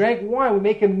if he drank wine, we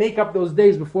make him make up those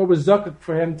days before we're zakuk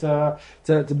for him to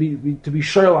be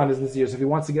shorel on his nazirus. If he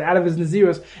wants to get out of his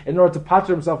nazirus in order to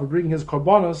pater himself for bringing his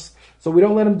korbanos, so we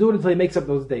don't let him do it until he makes up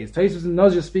those days. Tosfos in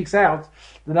Nazir speaks out,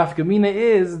 the nafkamina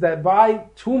is that by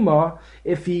Tuma,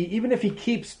 even if he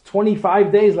keeps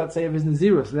 25 days, let's say, of his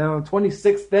nazirus, and then on the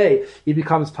 26th day he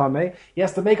becomes tamei, he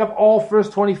has to make up all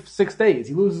first 26 days.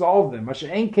 He loses all of them.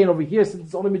 Masha Ein Kain over here, since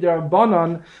it's only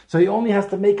midrabanan, so he only has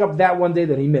to make up that one day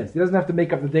that he missed. He doesn't have to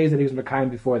make up the days that he was mekayim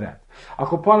before that.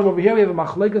 Akopanim over here we have a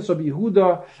machlekes Rabbi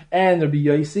Yehuda and Rabbi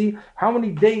Yossi. How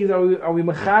many days are we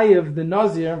mechayev the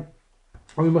nazir?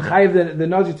 Are we mechayev the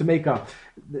nazir to make up?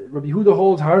 Rabbi Yehuda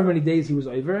holds however many days he was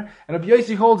over, and Rabbi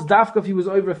Yossi holds dafka if he was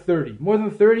over 30. More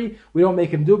than 30, we don't make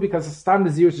him do because it's stam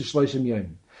nazir is shloshim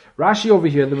yom. Rashi over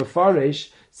here, the Mefaresh,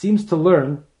 seems to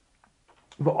learn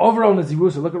v'over on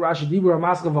nazirusay. Look at Rashi. Dibur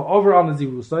Hamaskal v'over on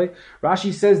nazirusay.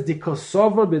 Rashi says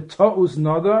dikosover b'to'us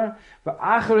nadar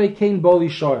v'acharei kein boli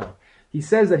shoyer. He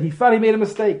says that he thought he made a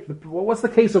mistake. What's the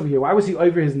case over here? Why was he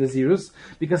over his nazirus?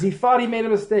 Because he thought he made a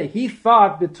mistake. He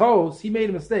thought b'tos, he made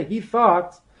a mistake. He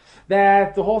thought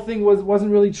that the whole thing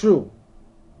wasn't really true.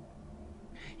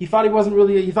 He thought he wasn't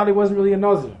really a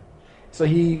nazir. So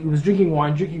he was drinking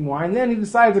wine. Then he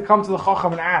decided to come to the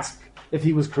chacham and ask if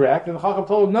he was correct, and the chacham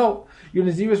told him, no, your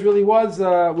nazirus really was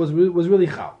really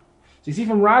chal. So you see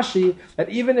from Rashi that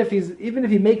even if he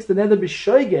makes the neder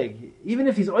b'shoigeg, even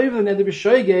if he's over the neder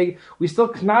b'shoigeg, we still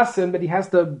knas him, but he has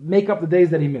to make up the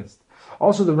days that he missed.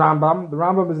 Also the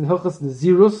Rambam is in Hilchos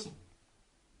Nazirus,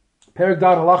 Perek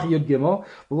Dal Halacha Yud Gimel.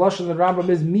 The lashon of the Rambam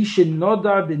is Mishin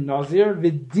Nodar bin Nazir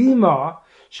v'dima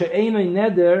she'einay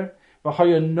neder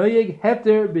v'hayo noyeg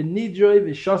heter b'nidroi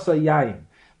v'shasa yayin.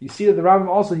 You see that the Rambam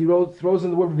also throws in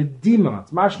the word vidima.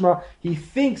 It's mashma. He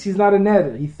thinks he's not a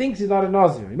neder. He thinks he's not a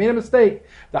nazir. He made a mistake.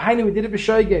 The hainu we did it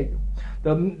b'shoigeg.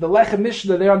 The Lechem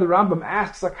Mishnah there on the Rambam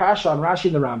asks Akasha on Rashi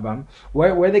and the Rambam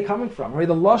where are they coming from? Right?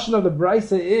 The lashon of the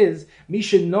Brisa is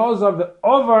Misha Nozar the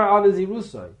over al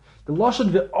zirusay. The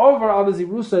lashon the over al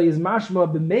zirusay is mashma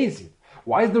b'mezid.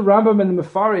 Why is the Rambam and the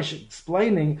Mefarish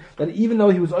explaining that even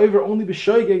though he was over only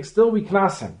b'shoigeg, still we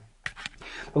knas him?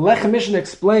 The Lechem Mishnah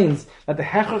explains that the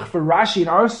hechach for Rashi in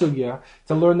our sugya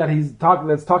to learn that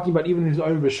that's talking about even his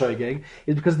over b'shoigeg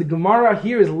is because the Gemara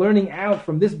here is learning out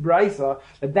from this brisa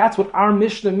that that's what our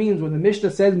Mishnah means when the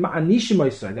Mishnah says ma'anishim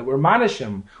oisai, that we're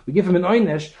manishim, we give him an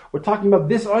oynish. We're talking about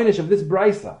this oynish of this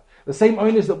brisa. The same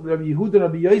oynish that Rabbi Yehuda and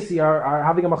Rabbi Yossi are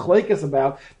having a machlekes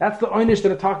about. That's the oynish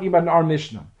that are talking about in our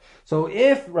Mishnah. So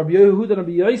if Rabbi Yehuda and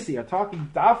Rabbi Yossi are talking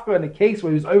dafka in a case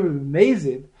where he was over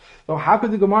b'mezid, so how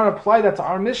could the Gemara apply that to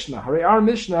our Mishnah? Our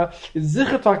Mishnah is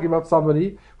zicher talking about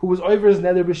somebody who was over his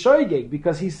neder b'shoigeg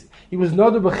because he was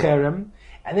neder b'cherem,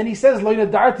 and then he says lo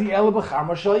nadarti ela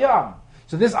b'charma shel yam.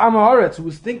 So this Am Haaretz who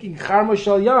was thinking charma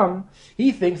shel yam,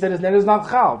 he thinks that his neder is not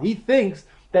chal. He thinks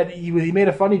that he made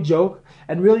a funny joke,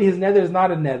 and really his neder is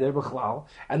not a neder, b'chlal.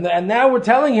 And now we're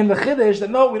telling him, the chiddush, that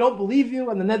no, we don't believe you,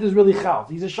 and the neder is really chal.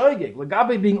 He's a shoygeg.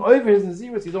 Lagabe being over his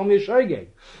nazirus, he's only a shoygeg.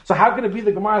 So how can it be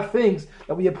the Gemara thinks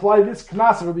that we apply this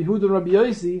knas of Rabbi Yehuda and Rabbi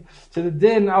Yossi to the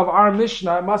din of our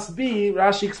Mishnah? It must be,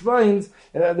 Rashi explains,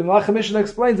 the Melech Mishnah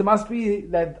explains, it must be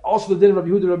that also the din of Rabbi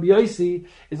Yehuda and Rabbi Yossi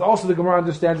is also the Gemara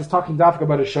understands is talking dafka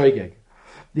about a shoygeg.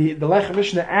 The Lechem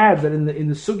Mishnah adds that in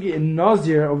the sugi in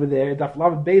Nazir over there, Daf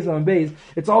Lamed Beis on Beis,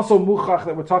 it's also muchach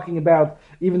that we're talking about,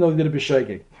 even though we did a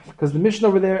b'shoigeg. Because the Mishnah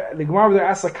over there, the Gemara over there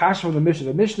asks a kasha from the Mishnah.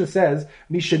 The Mishnah says,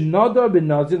 Mishenodar ben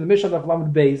Nazir, the Mishnah Daf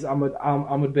Lamed Beis,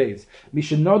 Amud Beis.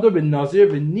 Mishenodar ben Nazir,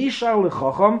 v'nishar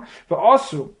l'chacham,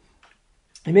 v'asru.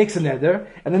 He makes a neder,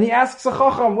 and then he asks a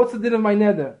chacham, what's the din of my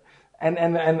neder?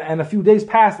 And a few days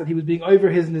passed that he was being over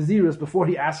his nazirus before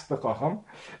he asked the chacham.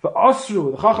 The asru,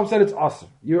 the chacham said it's asr.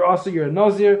 You're asr, you're a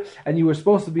nazir, and you were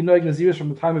supposed to be knowing nazirus from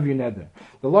the time of your neder.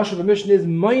 The lashon of the Mishnah is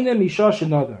moine misha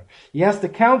shenadar. He has to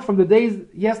count from the days.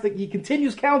 He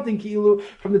continues counting ki'ilu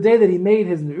from the day that he made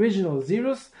his original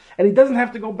nazirus, and he doesn't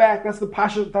have to go back. That's the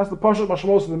pasha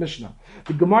mashmos of the Mishnah.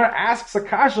 The Gemara asks a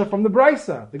kasha from the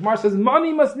Brisa. The Gemara says,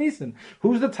 "Mani mas nisan."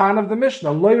 Who's the tan of the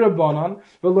Mishnah? Loy Rabbanan,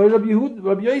 v'loy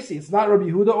Rabbi Yossi. It's not Rabbi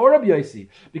Yehuda or Rabbi Yossi,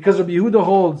 because Rabbi Yehuda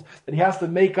holds that he has to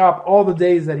make up all the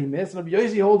days that he missed, and Rabbi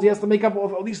Yossi holds he has to make up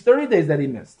at least 30 days that he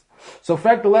missed. So, in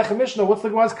fact, the Lechem Mishnah, what's the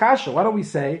Gemara's kasha? Why don't we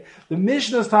say the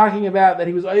Mishnah is talking about that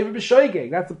he was over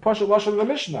b'shoigeg? That's the pasha lashon of the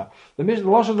Mishnah. The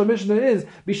lashon of the Mishnah is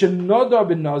b'shenodar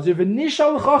ben nazir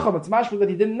v'nishal l'chacham. It's mashma that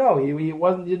he didn't know. He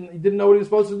didn't know what he was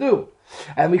supposed to do.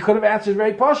 And we could have answered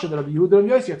very pasha that Rabbi Yehuda and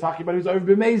Rabbi Yossi are talking about he was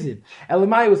over b'mezid.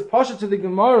 Elamai was pasha to the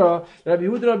Gemara that Rabbi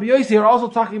Yehuda and Rabbi Yossi are also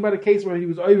talking about a case where he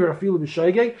was over a field of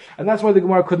b'shoigeg, and that's why the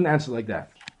Gemara couldn't answer like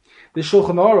that. The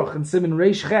Shulchan Aruch in Siman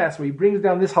Reish Ches, where he brings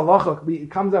down this halacha, it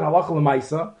comes down halacha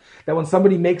l'maisa, that when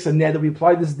somebody makes a neder, we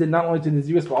apply this din not only to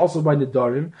Nazirus, but also by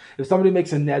Nedarim. If somebody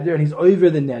makes a neder, and he's over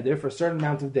the neder for a certain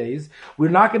amount of days, a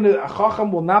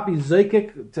chacham will not be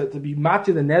zoykik to be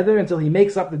mati the neder until he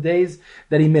makes up the days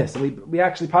that he missed. And we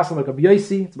actually pass on like a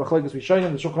b'yosi, it's machlokes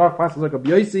Rishonim, the Shulchan Aruch passes like a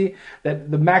b'yosi,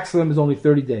 that the maximum is only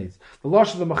 30 days. The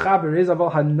lashon of the mechaber is,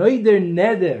 aval hanoider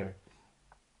neder,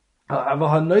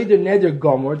 neder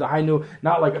gomor, the hainu,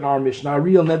 not like an our Mishnah, a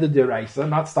real neder deraisa,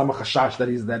 not stamach hashash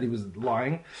that he was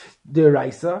lying,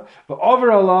 deraisa, but over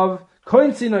alav,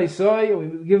 koin sinoisoi,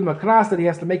 we give him a knas that he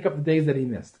has to make up the days that he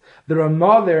missed. The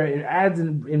Ramah there, it adds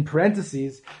in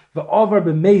parentheses, the over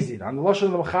b'mezid, on the lashon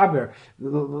of the mechaber, the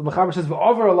mechaber says, the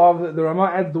over alav, the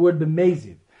Ramah adds the word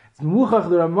b'mezid. Muchach,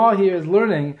 the Ramah here is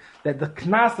learning that the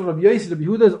knas of Rabbi Yossi, Rabbi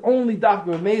Yehuda is only dafka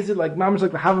b'mezid, like mamish,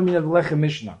 like the Havamin of the Lechem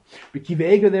Mishnah. Rabbi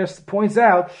Eger there points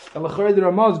out that l'chorei the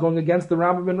Ramah is going against the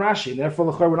Rambam and Rashi, and therefore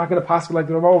l'chorei we're not going to pass like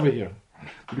the Ramah over here.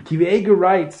 Rabbi Eger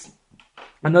writes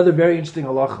another very interesting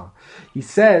halacha. He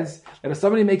says that if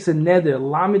somebody makes a neder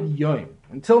lamed yoim,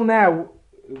 until now,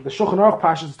 the Shulchan Aruch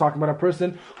Pasha is talking about a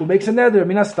person who makes a neder,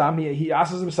 minastam, he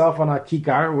asks himself on a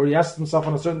kikar, or he asks himself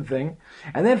on a certain thing,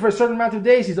 and then for a certain amount of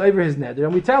days he's over his neder,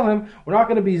 and we tell him, we're not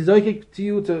going to be zoikik to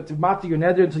you to mati your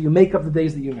neder until you make up the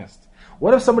days that you missed.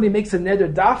 What if somebody makes a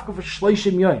neder dafka for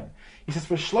shloishim yoim? He says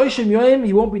for shloishim yoim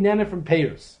he won't be neder from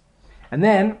payers. And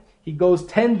then he goes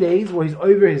 10 days where he's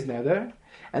over his neder,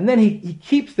 and then he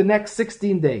keeps the next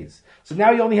 16 days. So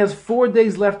now he only has 4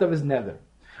 days left of his neder.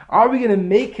 Are we going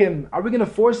to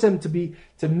force him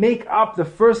to make up the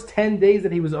first 10 days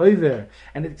that he was over,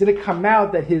 and it's going to come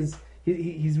out that he's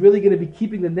really going to be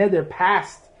keeping the neder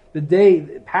past the day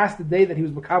that he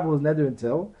was makabel his neder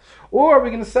until? Or are we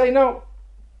going to say no?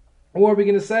 Or are we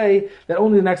going to say that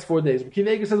only the next 4 days?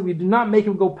 Greenberg says we do not make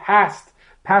him go past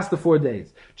the 4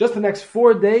 days. Just the next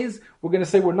 4 days, we're going to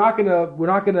say we're not going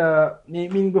to,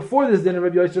 meaning before this dinner,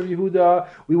 Rabbi Yossi, Rabbi Yehuda,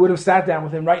 we would have sat down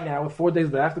with him right now with 4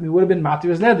 days left, and we would have been matir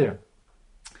his neder.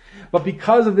 But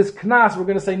because of this knas, we're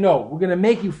going to say no. We're going to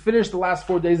make you finish the last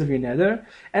 4 days of your neder,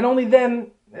 and only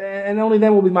then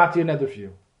we'll be matir your neder for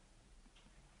you.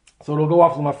 So it'll go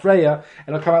off l'mafreya,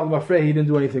 and it'll come out l'mafreya. He didn't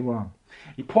do anything wrong.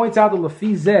 He points out that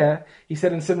Lefi Zeh, he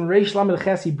said in Siman Reish Lamed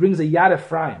Ches, he brings a Yad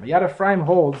Ephraim. A Yad Ephraim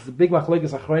holds, the big machlokes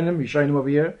achronim, Rishonim over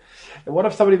here, that what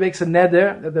if somebody makes a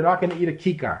neder that they're not going to eat a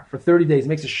kikar for 30 days, he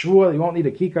makes a shvua, he won't eat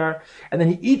a kikar, and then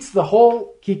he eats the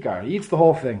whole kikar, he eats the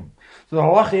whole thing. So the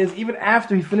halacha is, even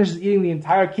after he finishes eating the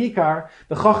entire kikar,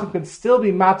 the chacham can still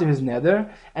be matir his neder,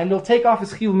 and he'll take off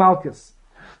his chiyuv malchus.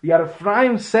 The Yad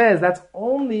Ephraim says that's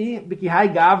only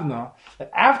b'kihai gavna, that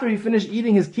after he finished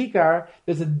eating his kikar,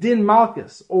 there's a din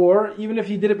malchus, or even if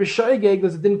he did it b'shoigeg,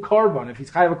 there's a din korban, if he's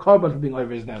chayav a korban for being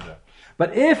over his neder.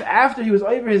 But if after he was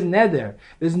over his neder,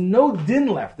 there's no din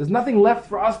left, there's nothing left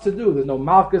for us to do, there's no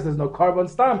malchus, there's no korban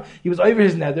stam, he was over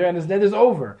his neder and his neder's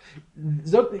over.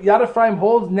 Yad Ephraim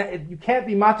holds you can't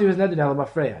be matir his neder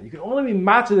l'mafreya. You can only be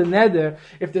matir the neder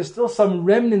if there's still some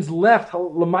remnants left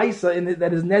l'maisa in it,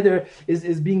 that his neder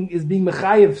is being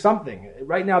mechayev something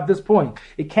right now at this point.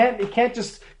 It can't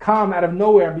just come out of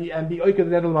nowhere and be oikah the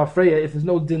neder l'mafreya if there's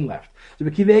no din left. So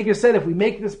Akiva Eiger said, if we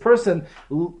make this person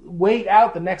wait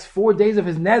out the next 4 days of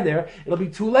his neder, it'll be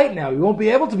too late now. He won't be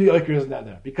able to be oikah his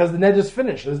neder because the neder's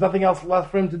finished. There's nothing else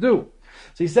left for him to do.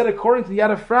 So he said, according to the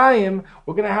Yad Ephraim,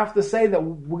 we're going to have to say that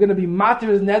we're going to be matir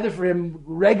his neder for him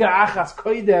rega achas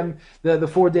koidem. The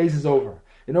 4 days is over.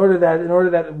 In order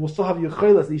that we'll still have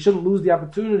yichelas, that he shouldn't lose the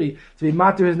opportunity to be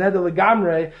matir his neder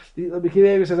legamre. The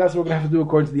Akiva Eiger says that's what we're going to have to do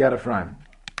according to the Yad Ephraim.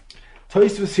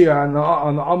 Tosfos here on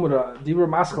the Amra, Dibur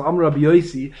Maschal Amra Rabbi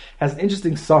Yosi has an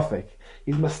interesting suffix.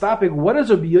 He's mastapik. What does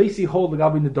Rabbi Yosi hold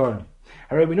legabi nedarim?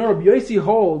 We know Rabbi Yosi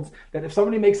holds that if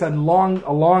somebody makes a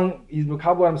long, he's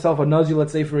mekabel himself a nazir,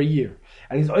 let's say for a year,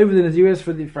 and he's over the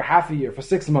naziris for half a year, for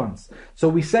 6 months. So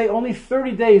we say only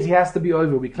 30 days he has to be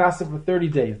over. We knas him for 30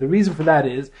 days. The reason for that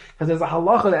is because there's a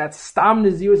halacha that stam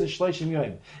naziris is shleishim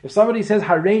yoyim. If somebody says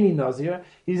hareini nazir,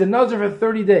 he's a nazir for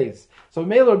 30 days. So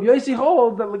Meiler Rabbi Yosi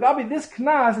holds that legabi this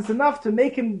knas, it's enough to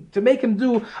make him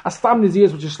do a stam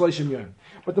naziris, which is shleishim yoyim.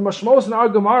 But the mashmos in our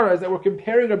Gemara is that we're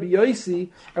comparing Rabbi Yosi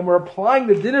and we're applying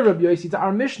the din of Rabbi Yosi to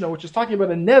our Mishnah, which is talking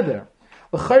about a neder.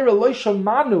 L'chayra lo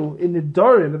shamanu in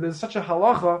Nedarim, that there's such a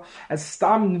halacha as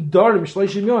stam Nedarim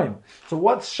shleishim yoyim. So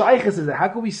what shaychus is it? How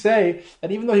can we say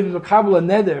that even though he was a kabbalah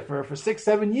neder for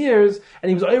 6-7 years and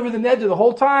he was over the neder the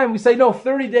whole time, we say no,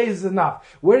 30 days is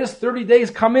enough. Where does 30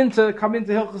 days come into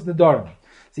Hilchos Nedarim?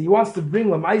 So he wants to bring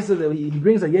Lamaisa, that he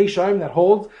brings a Yeshayim that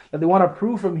holds that they want to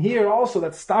prove from here also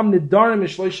that Stam Nedarim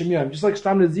is Shloshim Yom. Just like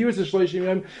Stam Naziris is Shloshim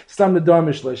Yom, Stam Nedarim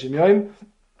is Shloshim Yom.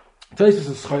 Tosfos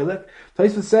is Choylek.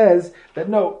 Tosfos says that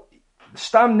no,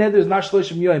 Stam Neder is not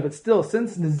Shloshim Yom, but still,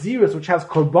 since Naziris, which has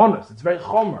Korbanos, it's very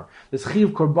Chomer, there's Chiv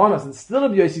Korbanos, and still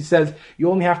Rabbi Yosi says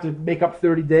you only have to make up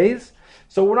 30 days.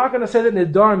 So we're not going to say that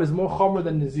Nedarim is more Chomer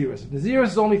than Naziris. If Naziris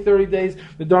is only 30 days,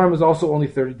 Nedarim is also only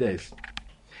 30 days.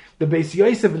 The Beis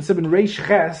Yosef in Sibin Reish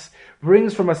Ches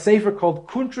brings from a sefer called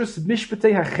Kuntrus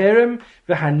Mishpatei HaCherem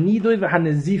v'Hanidoi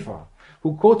v'Hanezifa,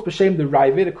 who quotes B'Shem the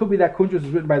Ravid. It could be that Kuntrus is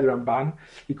written by the Ramban.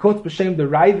 He quotes B'Shem the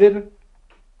Ravid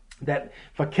that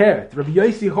Fakert, Rabbi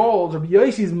Yosi holds, Rabbi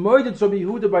Yosi is murdered to Rabbi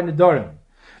Yehuda by Nedarim.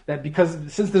 That because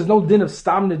since there's no din of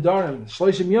Stam Nedarim,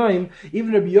 Shloshim Yoim,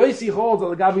 even Rabbi Yosi holds that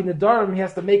Lagabi Nedarim, he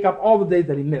has to make up all the days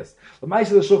that he missed. The Ma'aseh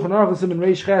the Shulchan Aruch and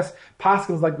Reish Ches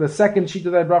paskins like the second sheet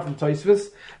that I brought from Tosfos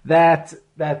that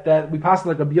we pass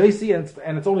like Rabbi Yosi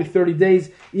and it's only 30 days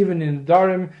even in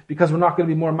Nedarim because we're not going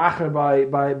to be more macher by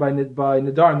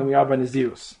Nedarim than we are by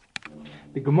Nazirus.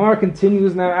 The Gemara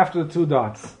continues now after the 2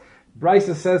 dots.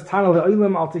 Brisa says, Tanal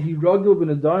ha'olam al tehi ragil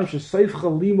b'nedarim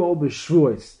she'seifcha limo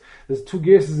b'shvuos. There's 2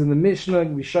 gerses in the Mishnah.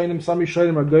 Some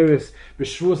Rishonim are geris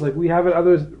b'shvuos, like we have it.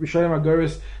 Others Rishonim are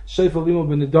geris sheifcha limo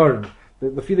b'nedarim.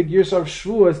 The Fida Girsa of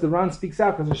Shvuos, the Ran speaks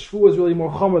out because the Shvuos is really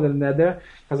more chomer than Neder,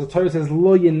 because the Torah says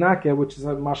lo yenake, which is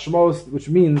a mashmos, which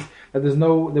means that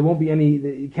there won't be any,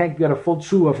 you can't get a full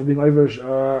tshuva for being over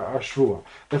a Shvuah.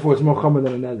 Therefore, it's more chomer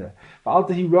than a Neder.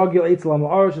 V'altehi ragil eitel am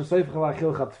ha'aretz she'seifcha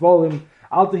la'achil chat tvolim.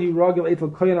 Altehi ragil eitel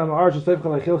koyin am ha'aretz she'seifcha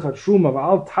la'achil chat shuma.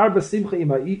 V'al tarba simcha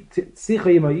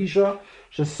ima isha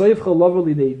she'seifcha lovel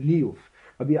lidei niyuf.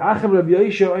 Rabbi Achim Rabbi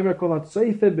Yosha Omer kol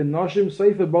hatzeife ben nashim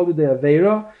seife bodi de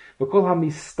avera v'kol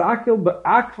hamistakel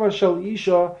be'akva shel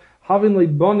isha havin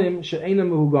leibonim she'ena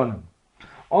mehuganim.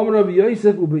 Omer Rabbi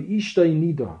Yosef u'be'ishtay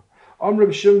nida. Omer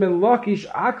Rabbi Shimon ben Lakish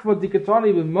akva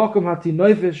dikatani b'mokom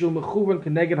hatinoifes u'mechuvan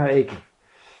keneged ha'ekev.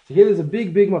 So here there's a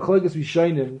big machlokes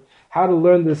rishonim how to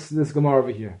learn this Gemara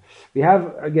over here. We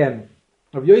have again,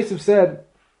 Rabbi Yosef said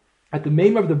at the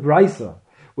name of the Brisa,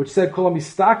 which said kol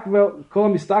mistakel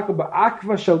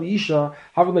ba'akva shel isha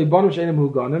havin leibonim she'ena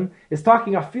mehuganim, is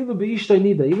talking afilu be'ishtay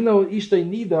nida. Even though ishtay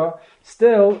nida,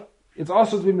 still it's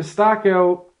also to be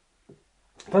mistakel.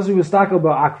 It has to be mistakel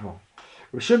ba'akva.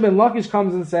 Rishon ben Lakish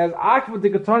comes and says akva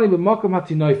dikatani b'mokom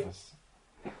hatinoifas.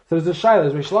 So there's a shayla.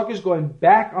 Is Rish Lakish going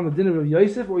back on the din of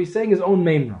Yosef, or he's saying his own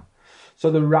memra?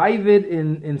 So the Ravid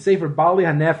in Sefer Bali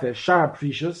Hanefesh Shah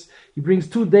Precious, he brings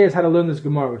 2 days how to learn this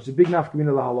Gemara, which is a big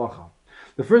nafkamina lahalacha.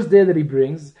 The first day that he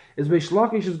brings is Rish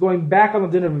Lakish is going back on the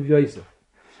din of Rav Yosef.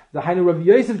 The Hainu Rav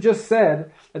Yosef just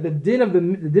said that the din of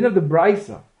the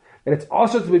Brisa, that it's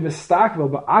also to be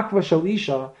mistakvel, but akva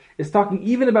shalisha is talking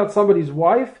even about somebody's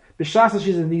wife, b'shasa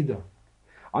she's a nida.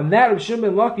 On that, Rav Shimon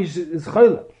ben Lakish is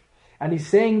chaylik, and he's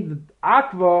saying that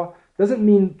akva doesn't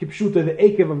mean kipshuta, the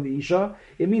ekev of the isha.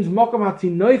 It means makom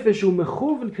hatinoifesh hu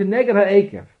mechuven keneged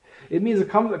ha'ekev. It means it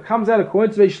comes out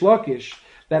according to Reish Lakish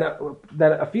that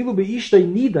afilu be'ishtay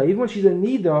nida, even when she's a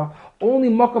nida, only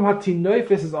makom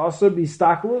hatinoifes is also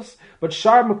bistaklus, but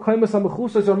shar mekoimas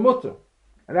ha'mechusas are mutter.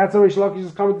 And that's how Reish Lakish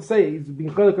is coming to say. He's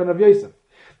being cholek on Rav Yosef.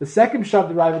 The second shot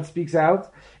the Ravid speaks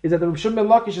out is that the Rav Shimon ben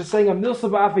Lakish is saying a milsa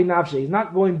ba'afei nafshe. He's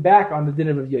not going back on the din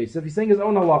of Rav Yosef. He's saying his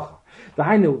own halacha. The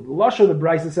Hainu, the Lasha of the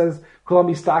Brisa says, Kol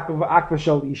mistakel v'akva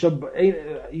shel isha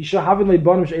havin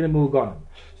leibonim she'enim muhuganim.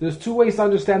 So there's two ways to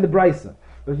understand the Brisa.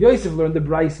 Rav Yosef learned the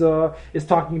Brisa is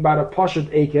talking about a pashat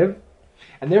ekev,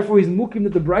 and therefore he's mukim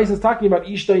that the Brisa is talking about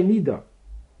ishtay nida.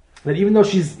 That even though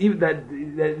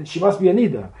that she must be a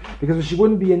nida, because if she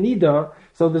wouldn't be a nida,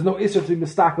 so there's no issur to be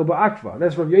mistakel ba'akva.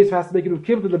 That's why Rav Yosef has to make it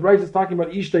ukim that the Brisa is talking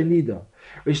about ishtay nida.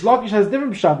 Reish Lakish has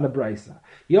different pshat in the Brisa.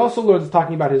 He also learns it's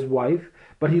talking about his wife,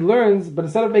 but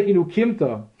instead of making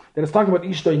ukimta that it's talking about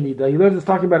ishtay nida, he learns it's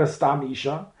talking about a stam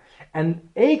isha. And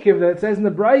Ekev that it says in the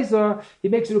Brisa, he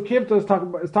makes it ukimta is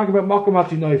talking about makom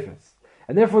hatinoifes.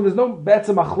 And therefore there's no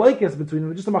betzah machlokes between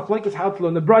them, just a machlokes how to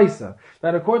learn the Brisa.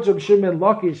 That according to Rabbi Shimon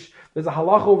Lakish, there's a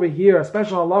halacha over here, a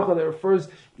special halacha that refers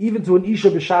even to an isha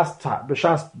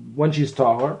b'shas when she's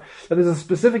tahor. That there's a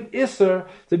specific isser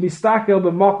to be stakel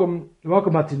b'makom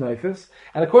hatinoifes.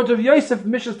 And according to Rav Yosef,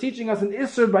 Mishnah is teaching us an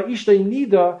isser by ishtay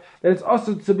nida that it's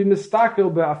also to be mistakel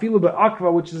b'afilu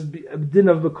b'akva, which is a din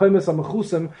of b'koimes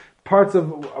ha'mechusim, parts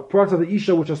of the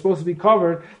isha which are supposed to be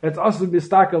covered. That's also to be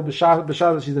mistakel b'shas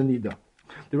that she's a nida.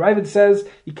 The Ravid says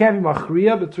you can't be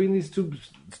machriya between these two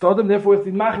stodim. Therefore, if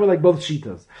we machriya like both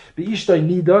shitas, be ishtay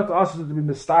nida to also to be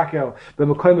mistakel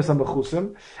b'mekoymes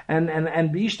ha'mechusim,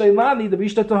 and be ishtay la nida, be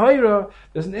ishtay tahira.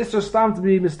 There's an isra stam to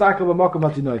be mistakel b'makom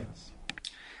hatinoifes.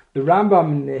 The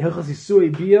Rambam in Hilchos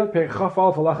Yisui Bia Perek Chaf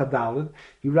Alef Halacha Daled,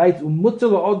 he writes umutter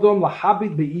la'odom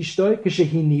lahabit be'ishtay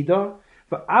kishehi nida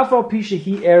v'afal pi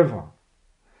shehi erva.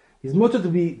 He's mutter to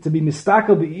be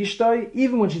mistakel be'ishtay,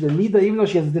 even when she's a nida, even though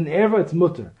she has din erva, it's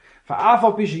mutter.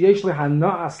 Fa'afal pi sheyesh le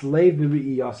hana'as leiv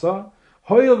b'ri'iyasa,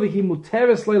 hoyel v'hi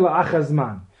muteres le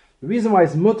la'achazman. The reason why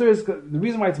it's mutter is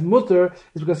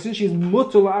because since she's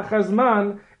mutter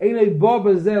la'achazman, einay ba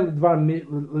b'zeh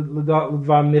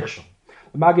l'dvar michshel.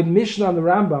 The Magid Mishnah and the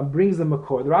Rambam brings the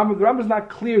makor. The Rambam is not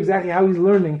clear exactly how he's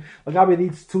learning Lagabe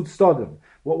these two stodim.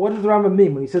 What does the Rambam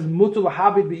mean when he says mutter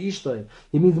lahabit be'ishtay?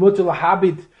 He means mutter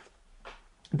lahabit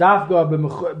dafka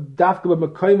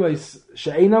b'mekoymes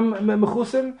she'enam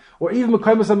mechusim, or even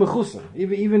mekoymes ha'mechusim,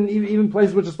 even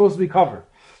places which are supposed to be covered.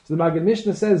 So the Magid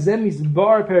Mishnah says zemis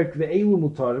bar perik ve'elu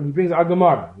mutarim. He brings our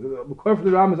Gemara. The makor for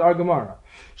the Rambam is our Gemara.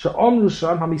 She'omru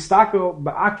sham hamistakel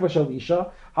ba'akva shel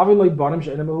isha having loy banim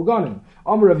she'enam mehuganim.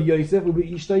 Amr Rav Yosef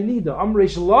ubi ishtay nida. Amr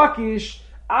Reish Lakish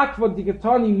akva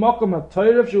dikatani makom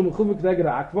ha'toyref she'u mechuvik neged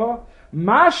ha'akva.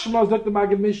 Mashma zok the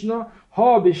Magid Mishnah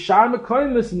ha b'shar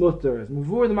mekoymes mutter.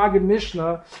 Before the Magid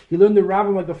Mishnah, he learned the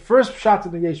Rambam like the first pshat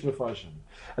in the Yesh Mefarshim.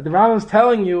 The Rambam is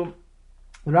telling you,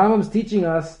 the Rambam is teaching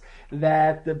us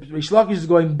that the Reish Lakish is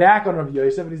going back on Rav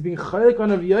Yosef, and he's being chaylik on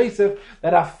Rav Yosef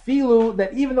that afilu,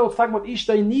 that even though it's talking about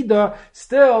ishtay nida,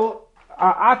 still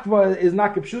akva is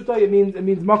not kipshuta. It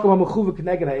means makom ha'mechuva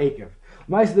keneged ha'ekev.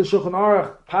 Ma'aseh the Shulchan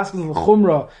Aruch paskins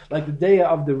l'chumra like the day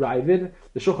of the Ravid.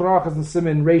 The Shulchan Aruch has in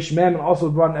Siman Reish Mem and also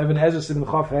brought in Even Ezra Siman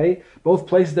Chaf Hey. Both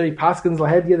places that he paskins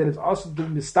l'hedya that it's also to be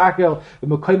mistakel the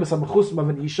mekoymes ha'mechusim of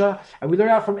an isha. And we learn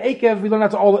out from Ekev. We learn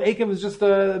out to all the Ekev is just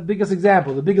the biggest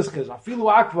example, the biggest chizah. Afilu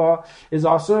akva is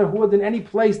also who in any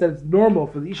place that it's normal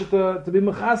for the isha to be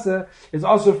mechase is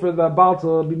also for the Baal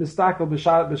to be mistakel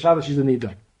b'shad she's a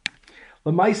nida.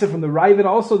 Lamaisa from the Ravid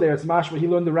also there, it's mashma, he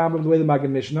learned the Rambam the way the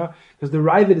Magid Mishnah, because the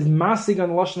Ravid is masig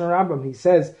on Lashon Rambam. He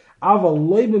says, Ava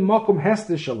loy b'makom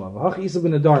hester shalav, hach isa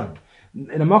b'nedarim.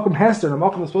 In a makom hester, in a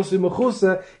makom that's supposed to be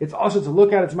mechusa, it's also to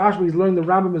look at, it's mashma, he's learning the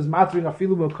Rambam is matring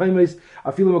afilu mekoymes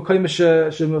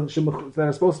that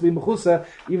are supposed to be mechusa,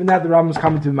 even that the Rambam is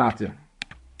coming to matir.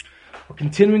 We're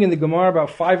continuing in the Gemara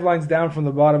about 5 lines down from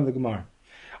the bottom of the Gemara.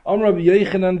 Amr Rabbi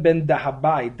Yochanan ben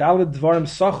Dahabai, Daled Dvarim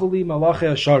Sachuli Malachi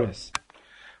Asharis.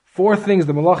 4 things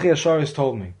the Malachi Asharis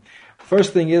told me.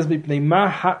 First thing is, why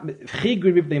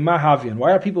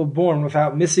are people born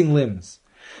without missing limbs?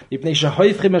 Because they're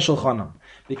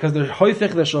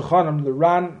hoifech the shulchanam. The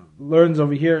Ran learns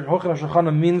over here, hoifech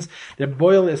shulchanam means their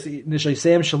boil is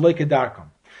nishayseim shaloike darkam.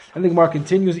 And the Gemara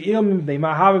continues, the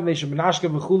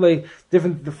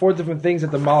 4 different things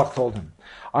that the Malach told him.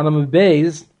 On the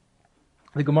Beis,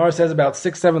 the Gemara says about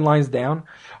 6-7 lines down,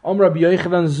 Rabbi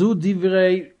Yochanan zu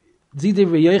divrei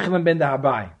Yochanan ben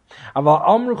Dahabai. Aval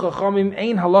amru chachamim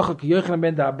ein halacha ki Yochanan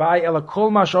ben Dahabai ela kol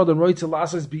ma shadam roitze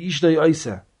lasas beishdei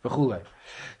oise. v'chulei.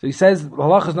 So he says, the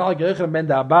halach is not like Yochanan ben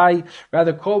Abai,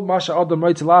 rather called Masha Adam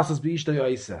Roitz Lasas B'Ishtay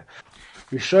Yoiseh.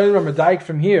 We're showing Ramadayik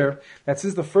from here that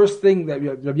since the first thing that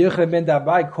Rabbi Yochanan ben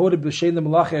Abai quoted B'Shem the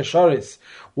Malachi Asharis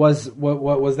was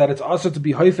that it's also to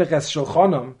be hoifech as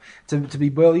shulchanim, to be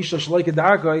boil isha shloike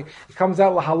darkoi. It comes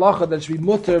out la halacha that should be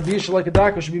mutter, be shloike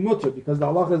darkoi should be mutter because the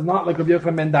halacha is not like Rabbi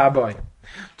Yochanan ben Abai.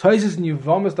 Toises in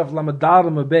Yevamos of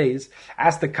Lamadarim Abeis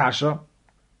asked the kasha,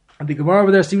 and the Gemara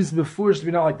over there seems to be foolish to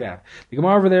be not like that. The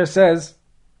Gemara over there says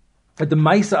that the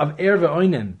Maisa of Er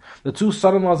ve'Oinen, the two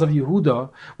son-in-laws of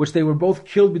Yehuda, which they were both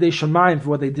killed b'dei Shemayim for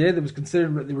what they did, it was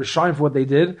considered they were shying for what they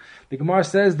did. The Gemara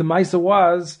says the Maisa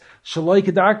was Shaloi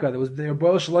Kedarka. They were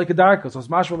boiled Shaloi Kedarka. So it's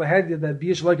mashma lehed that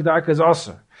Bia Shaloi Kedarka is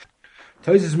also.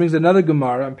 Tosis brings another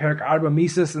Gemara in Perak Arba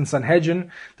Mises and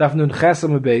Sanhedrin Daf Nun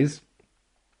Chesam Beis.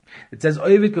 It says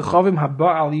Oivid kechavim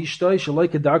haba al ishtoi shaloi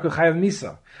kedarka chayav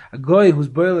misa. A guy whose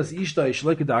boil is ishtoi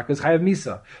shaloi kedarka is chayav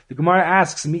misa. The Gemara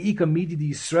asks, Mi'ika midi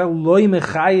di Yisrael loy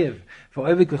mechayev for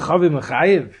Oivid kechavim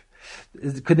mechayev.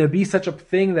 Could there be such a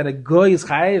thing that a goy is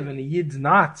chayiv and a yid's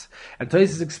not? And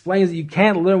Tosis explains that you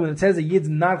can't learn when it says a yid's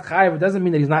not chayiv. It doesn't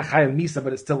mean that he's not chayiv misa,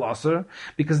 but it's still asur,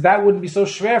 because that wouldn't be so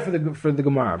schwer for the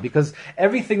Gemara. Because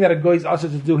everything that a goy is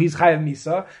asur to do, he's chayiv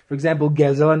misa. For example,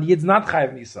 gezel, and the yid's not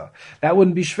chayiv misa. That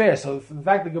wouldn't be schwer. So the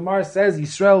fact the Gemara says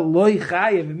Yisrael loy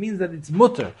chayiv, it means that it's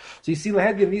mutter. So you see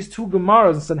lahedya in these two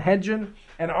Gemaras, Sanhedrin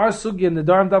and our sugya in the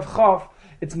Nedarim Daf Chav,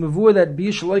 it's mavur that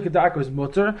Bia Shaloi Kedarka is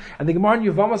mutter, and the Gemara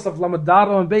in Yevamos of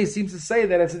Lamadaro and Beis seems to say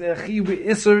that it's a Chiyuv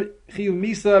Isser, Chiyuv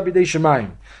Misa B'dei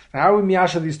Shemayim. Now how are we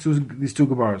miyasha these two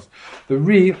Gemaras? The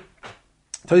Ri,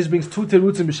 Tosis brings two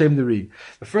terutzim in B'Shem the Ri.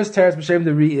 The first teretz B'Shem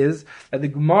the Ri is that the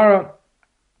Gemara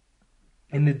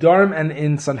in Nedarim and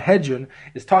in Sanhedrin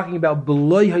is talking about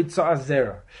Beloy Haitzah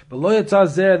Zera. Beloy Haitzah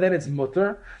Zera, then it's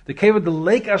mutter. The cave of the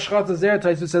lake Ashchat Zera,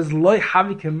 Taisus says, Loy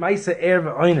Havi Kemaisa Er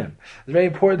Ve'oinen. It's a very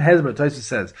important hezbollah, Taisus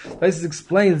says. Taisus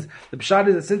explains, the pshat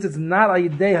is that since it's not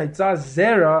Ayidei Haitzah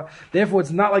Zera, therefore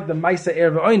it's not like the Maisa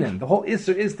Er Ve'oinen. The whole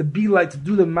Isser is to be like, to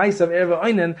do the Maisa of Er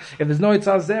Ve'oinen. If there's no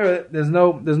Haitzah Zera, there's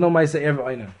no Maisa Er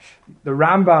Ve'oinen. The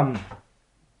Rambam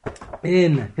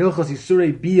in Hilchos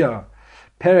Yisurei Bia,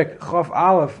 Perek Chof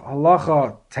Aleph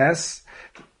Halacha Tes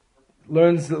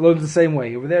learns the same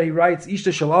way. Over there he writes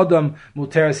Ishta Shel Adam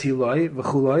Muteres Hiloi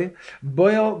V'chuloi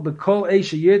Boil B'Kol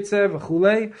Eish Yirtze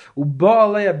V'chulei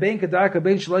U'Ba'alei Ben Kedarka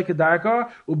Ben Shaloi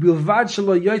Kedarka U'Bilvad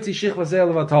Shelo Yotzi Shich V'Zeh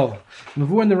Levatol.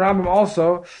 Mavur in the Rambam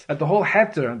also that the whole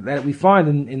heter that we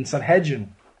find in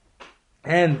Sanhedrin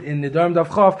and in the Nedarim Daf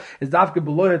Chav is dafke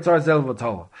beloy hatzar zel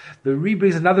v'tala. The Ri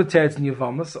brings another teretz in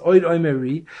Yevamos, oid oimer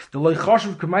Ri, the loy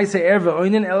chashuv k'maisei er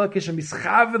v'oinen ela kishem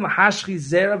mischaven l'hashchi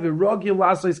zera v'rogil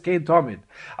lasois kein tomid.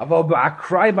 Aval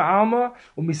ba'akrai ba'alma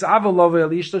u'misava love el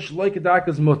ishto shloi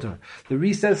kedarkas mutter. The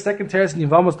Ri says, second teretz in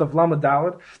Yevamos Daf Lama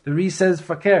Daled, the Ri says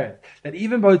fakeret, that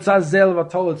even by hatzar zel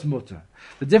v'tala it's mutter.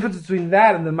 The difference between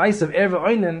that and the Maisa of Erva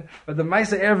Oinen, but the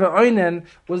Maisa Erva Oinen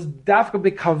was Dafka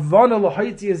Bekavana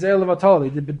Lahaiti Ezer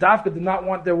Levatali. The Dafka did not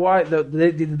want their wife, the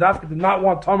Dafka did not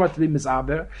want Tamar to be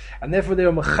Misaber, and therefore they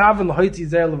were Mechavan Lahaiti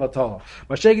Ezer Levatala.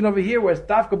 But shaking over here, where it's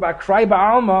Dafka Bakrai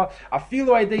Ba'alma, Afilu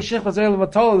Aidei Shech Ezer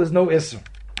Levatala, there's no Isser.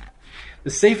 The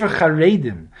Sefer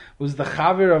Charedim was the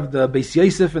chaver of the Beis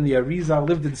Yosef and the Arizal,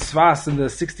 lived in Sfas in the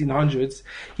 1600s.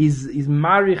 He's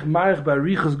marich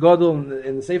ba'arichos gadol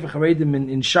in the Sefer Charedim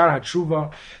in Shar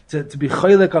HaTshuva to be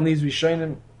choylek on these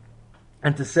Rishonim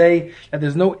and to say that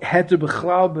there's no heter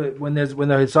b'chlal but when there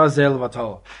hitzah zel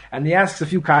v'atol. And he asks a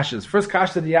few kashas. First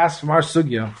kasha that he asks from our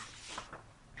sugya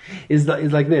is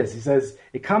like this. He says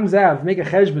it comes out, make a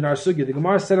cheshbon our sugya. The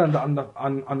Gemara said on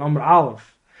Amr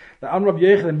Aleph, the Amr Rabbi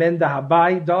Yochanan ben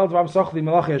Dahabai, Dalad Ram Sochli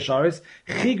Malachi Asharis,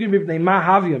 Chigri Mibnei Ma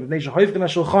Haviyam, Mibnei Shehoifkin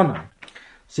HaShulchana.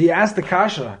 So he asked the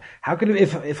kasha, how could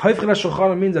if Hoifkin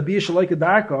HaShulchana means Abiyah Shaloi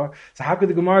Kedarka, so how could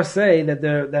the Gemara say that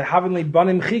they're having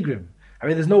banim chigrim? I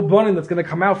mean, there's no banim that's going to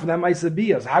come out from that Ma'aseh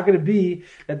Biyah. So how could it be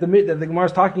that the Gemara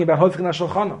is talking about Hoifkin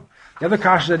HaShulchana? The other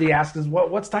kasha that he asked is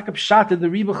what's Takab Shat in the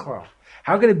Ribachal?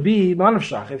 How could it be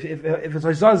manavshach if it's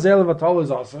Haizah Zel Vatol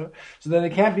is also? So then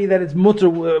it can't be that it's mutter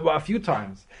a few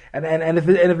times. And if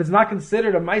it's not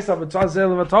considered a ma'isa of Haizah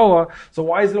Zel Vatol, so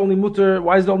why is it only mutter?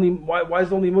 Why is it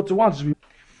only mutter once?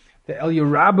 The El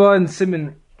Yerabba and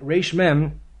Simon Reish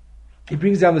Mem, he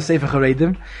brings down the Sefer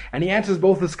Charedim and he answers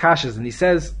both his kashas, and he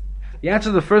says the answer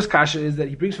to the first kasha is that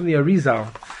he brings from the Arizal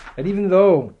that even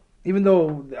though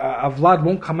Avlad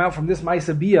won't come out from this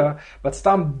Maisa Bia, but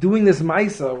Stam doing this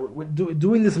Maisa,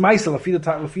 Lafi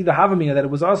the Havamina, that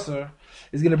it was Asr,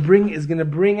 is going to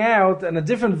bring out, and a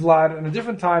different Vlad, and a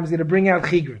different time, is going to bring out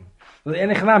Chigrin.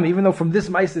 Even though from this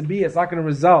Maisa B, it's not going to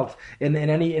result in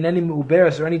any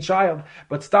Uberis or any child,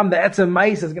 but Stam, the Etzem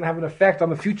Maisa is going to have an effect on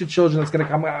the future children that's going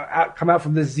to come out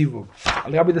from this Zivug.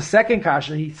 Rabbi, the second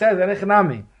Kasha, he says,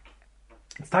 Enechanami.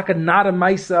 It's not a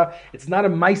Maisa. It's not a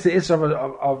Maisa Isra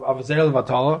of Zerel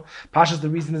Vatala. Pasha's the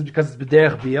reason is because it's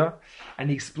B'derech Bia, and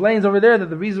he explains over there that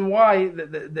the reason why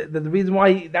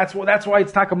that's why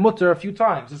it's Taka Mutter a few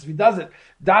times. Just if he does it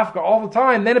Dafka all the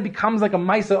time, then it becomes like a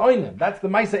Maisa Oinen. That's the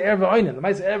Maisa Erva Oinen. The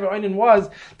Maisa Erva Oinen was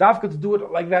Dafka to do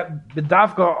it like that,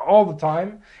 B'dafka all the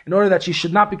time, in order that she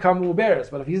should not become Uberis.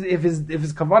 But if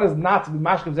his kavanah is not to be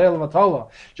Mashkav Zerel Vatala,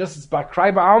 just it's by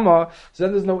Krai Ba'alma, so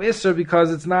then there's no Isser because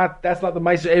that's not the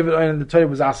Maisa Erva Oinen the Torah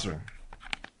was asering.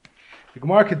 The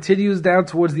Gemara continues down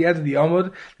towards the end of the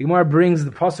Amud. The Gemara brings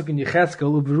the pasuk in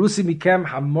Yechezkel, "Uberusi mikem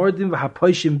hamordim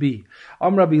v'hapoishim bi."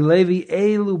 Rabbi Levi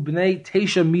elu bnei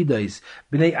teisha midais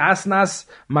bnei asnas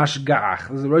mashgach.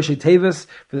 This is the Rosh Tevis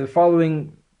for the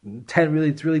following 10. Really,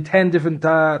 it's really 10 different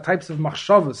types of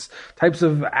machshavas, types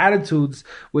of attitudes,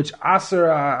 which aser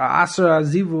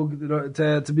zivug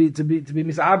to be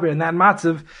misaber in that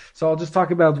matzav. So I'll just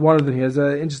talk about one of them here. There's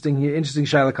an interesting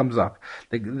shaila comes up.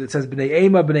 It says bnei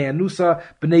ema, bnei anusa,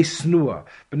 bnei snua.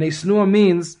 Bnei snua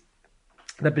means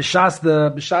that b'shas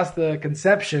the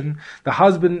conception, the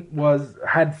husband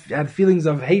had feelings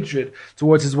of hatred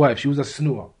towards his wife. She was a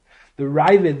snua. The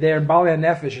Ravid there, Balei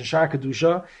Nefesh and Shar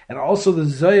Kedusha, and also the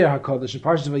Zohar HaKadosh and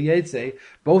Parshas Vayetze,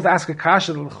 both ask a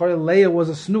kasha that Leah was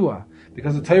a snua,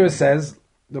 because the Torah says,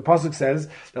 the pasuk says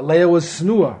that Leah was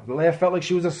snua. The Leah felt like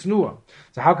she was a snua.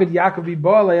 So how could Yaakov be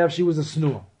Baal Leah if she was a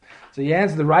snua? So the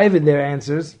Ravid there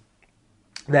answers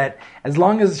that as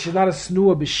long as she's not a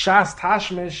snua b'shas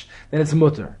tashmish, then it's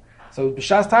mutter. So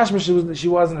b'shas tashmish she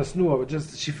wasn't a snua, but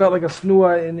just she felt like a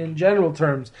snua in general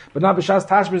terms, but not b'shas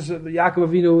tashmish. Yaakov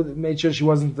Avinu made sure she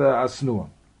wasn't a snua.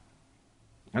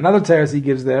 Another teres he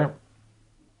gives there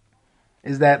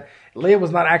is that Leah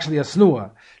was not actually a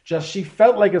snua, just she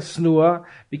felt like a snua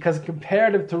because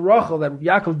comparative to Rachel, that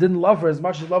Yaakov didn't love her as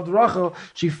much as he loved Rachel,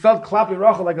 she felt klapi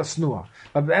Rachel like a snua.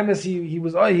 But Be'emes he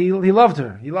loved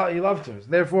her. He loved her.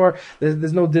 Therefore,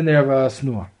 there's no din there of a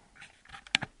snua.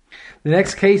 The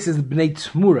next case is Bnei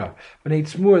Tmura. Bnei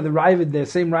Tmura, the Ravid, the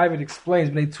same Ravid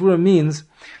explains, Bnei Tmura means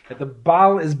that the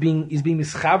Baal is being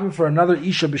mischavim for another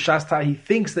Isha b'shas ta. He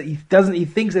thinks that it's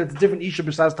a different Isha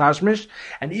b'shas tashmish,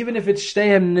 and even if it's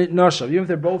Shtehem Noshav, even if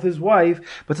they're both his wife,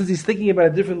 but since he's thinking about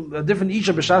a different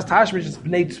Isha b'shas tashmish, it's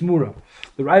Bnei Tmura.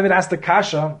 The Ravid asked the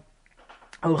Kasha,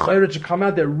 Al-Chayra to come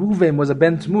out that Reuven was a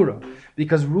Ben Tmura,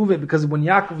 because when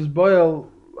Yaakov was boil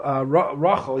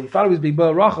Rachel, he thought he was being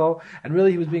boil Rachel, and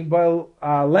really he was being boil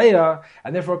Leah,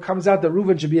 and therefore it comes out that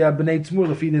Reuven should be a Bnei Tmur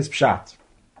lefi this pshat.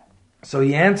 So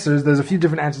he answers. There's a few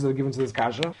different answers that are given to this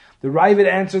kasha. The Ravid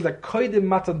answers that koidim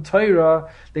matan Torah,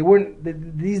 they weren't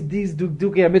these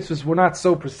dukei mitzvahs were not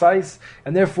so precise,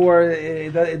 and therefore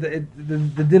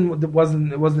the din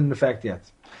wasn't in effect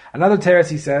yet. Another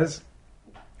teres he says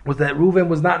was that Reuven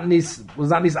was not nis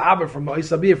aber from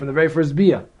Oisabiyah, from the very first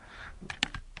biyah.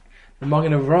 The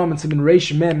Magen Avram and Simon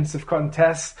Reish Mem Sifkon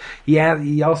Tes,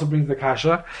 he also brings the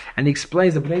kasha, and he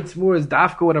explains that Bnei Tzmur is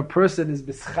dafka when a person is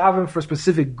beschavim for a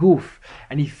specific goof,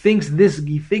 and he thinks this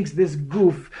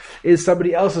goof is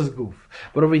somebody else's goof.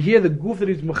 But over here, the goof that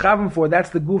he's mechavim for, that's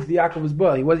the goof the Yaakov was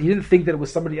boil. He didn't think that it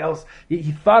was somebody else.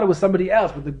 He thought it was somebody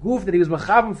else, but the goof that he was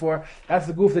mechavim for, that's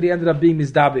the goof that he ended up being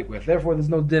mizdabik with. Therefore, there's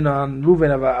no din on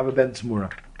Reuven of a Ben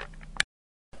Tzmura.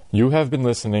 You have been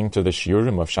listening to the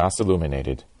Shiurim of Shas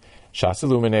Illuminated. Shas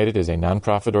Illuminated is a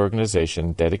non-profit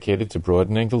organization dedicated to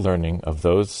broadening the learning of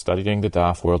those studying the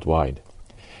daf worldwide.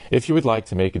 If you would like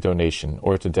to make a donation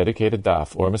or to dedicate a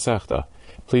daf or masechta,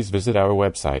 please visit our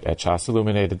website at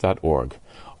shasilluminated.org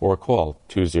or call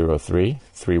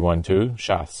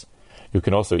 203-312-SHAS. You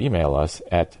can also email us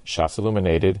at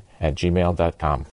shasilluminated@gmail.com.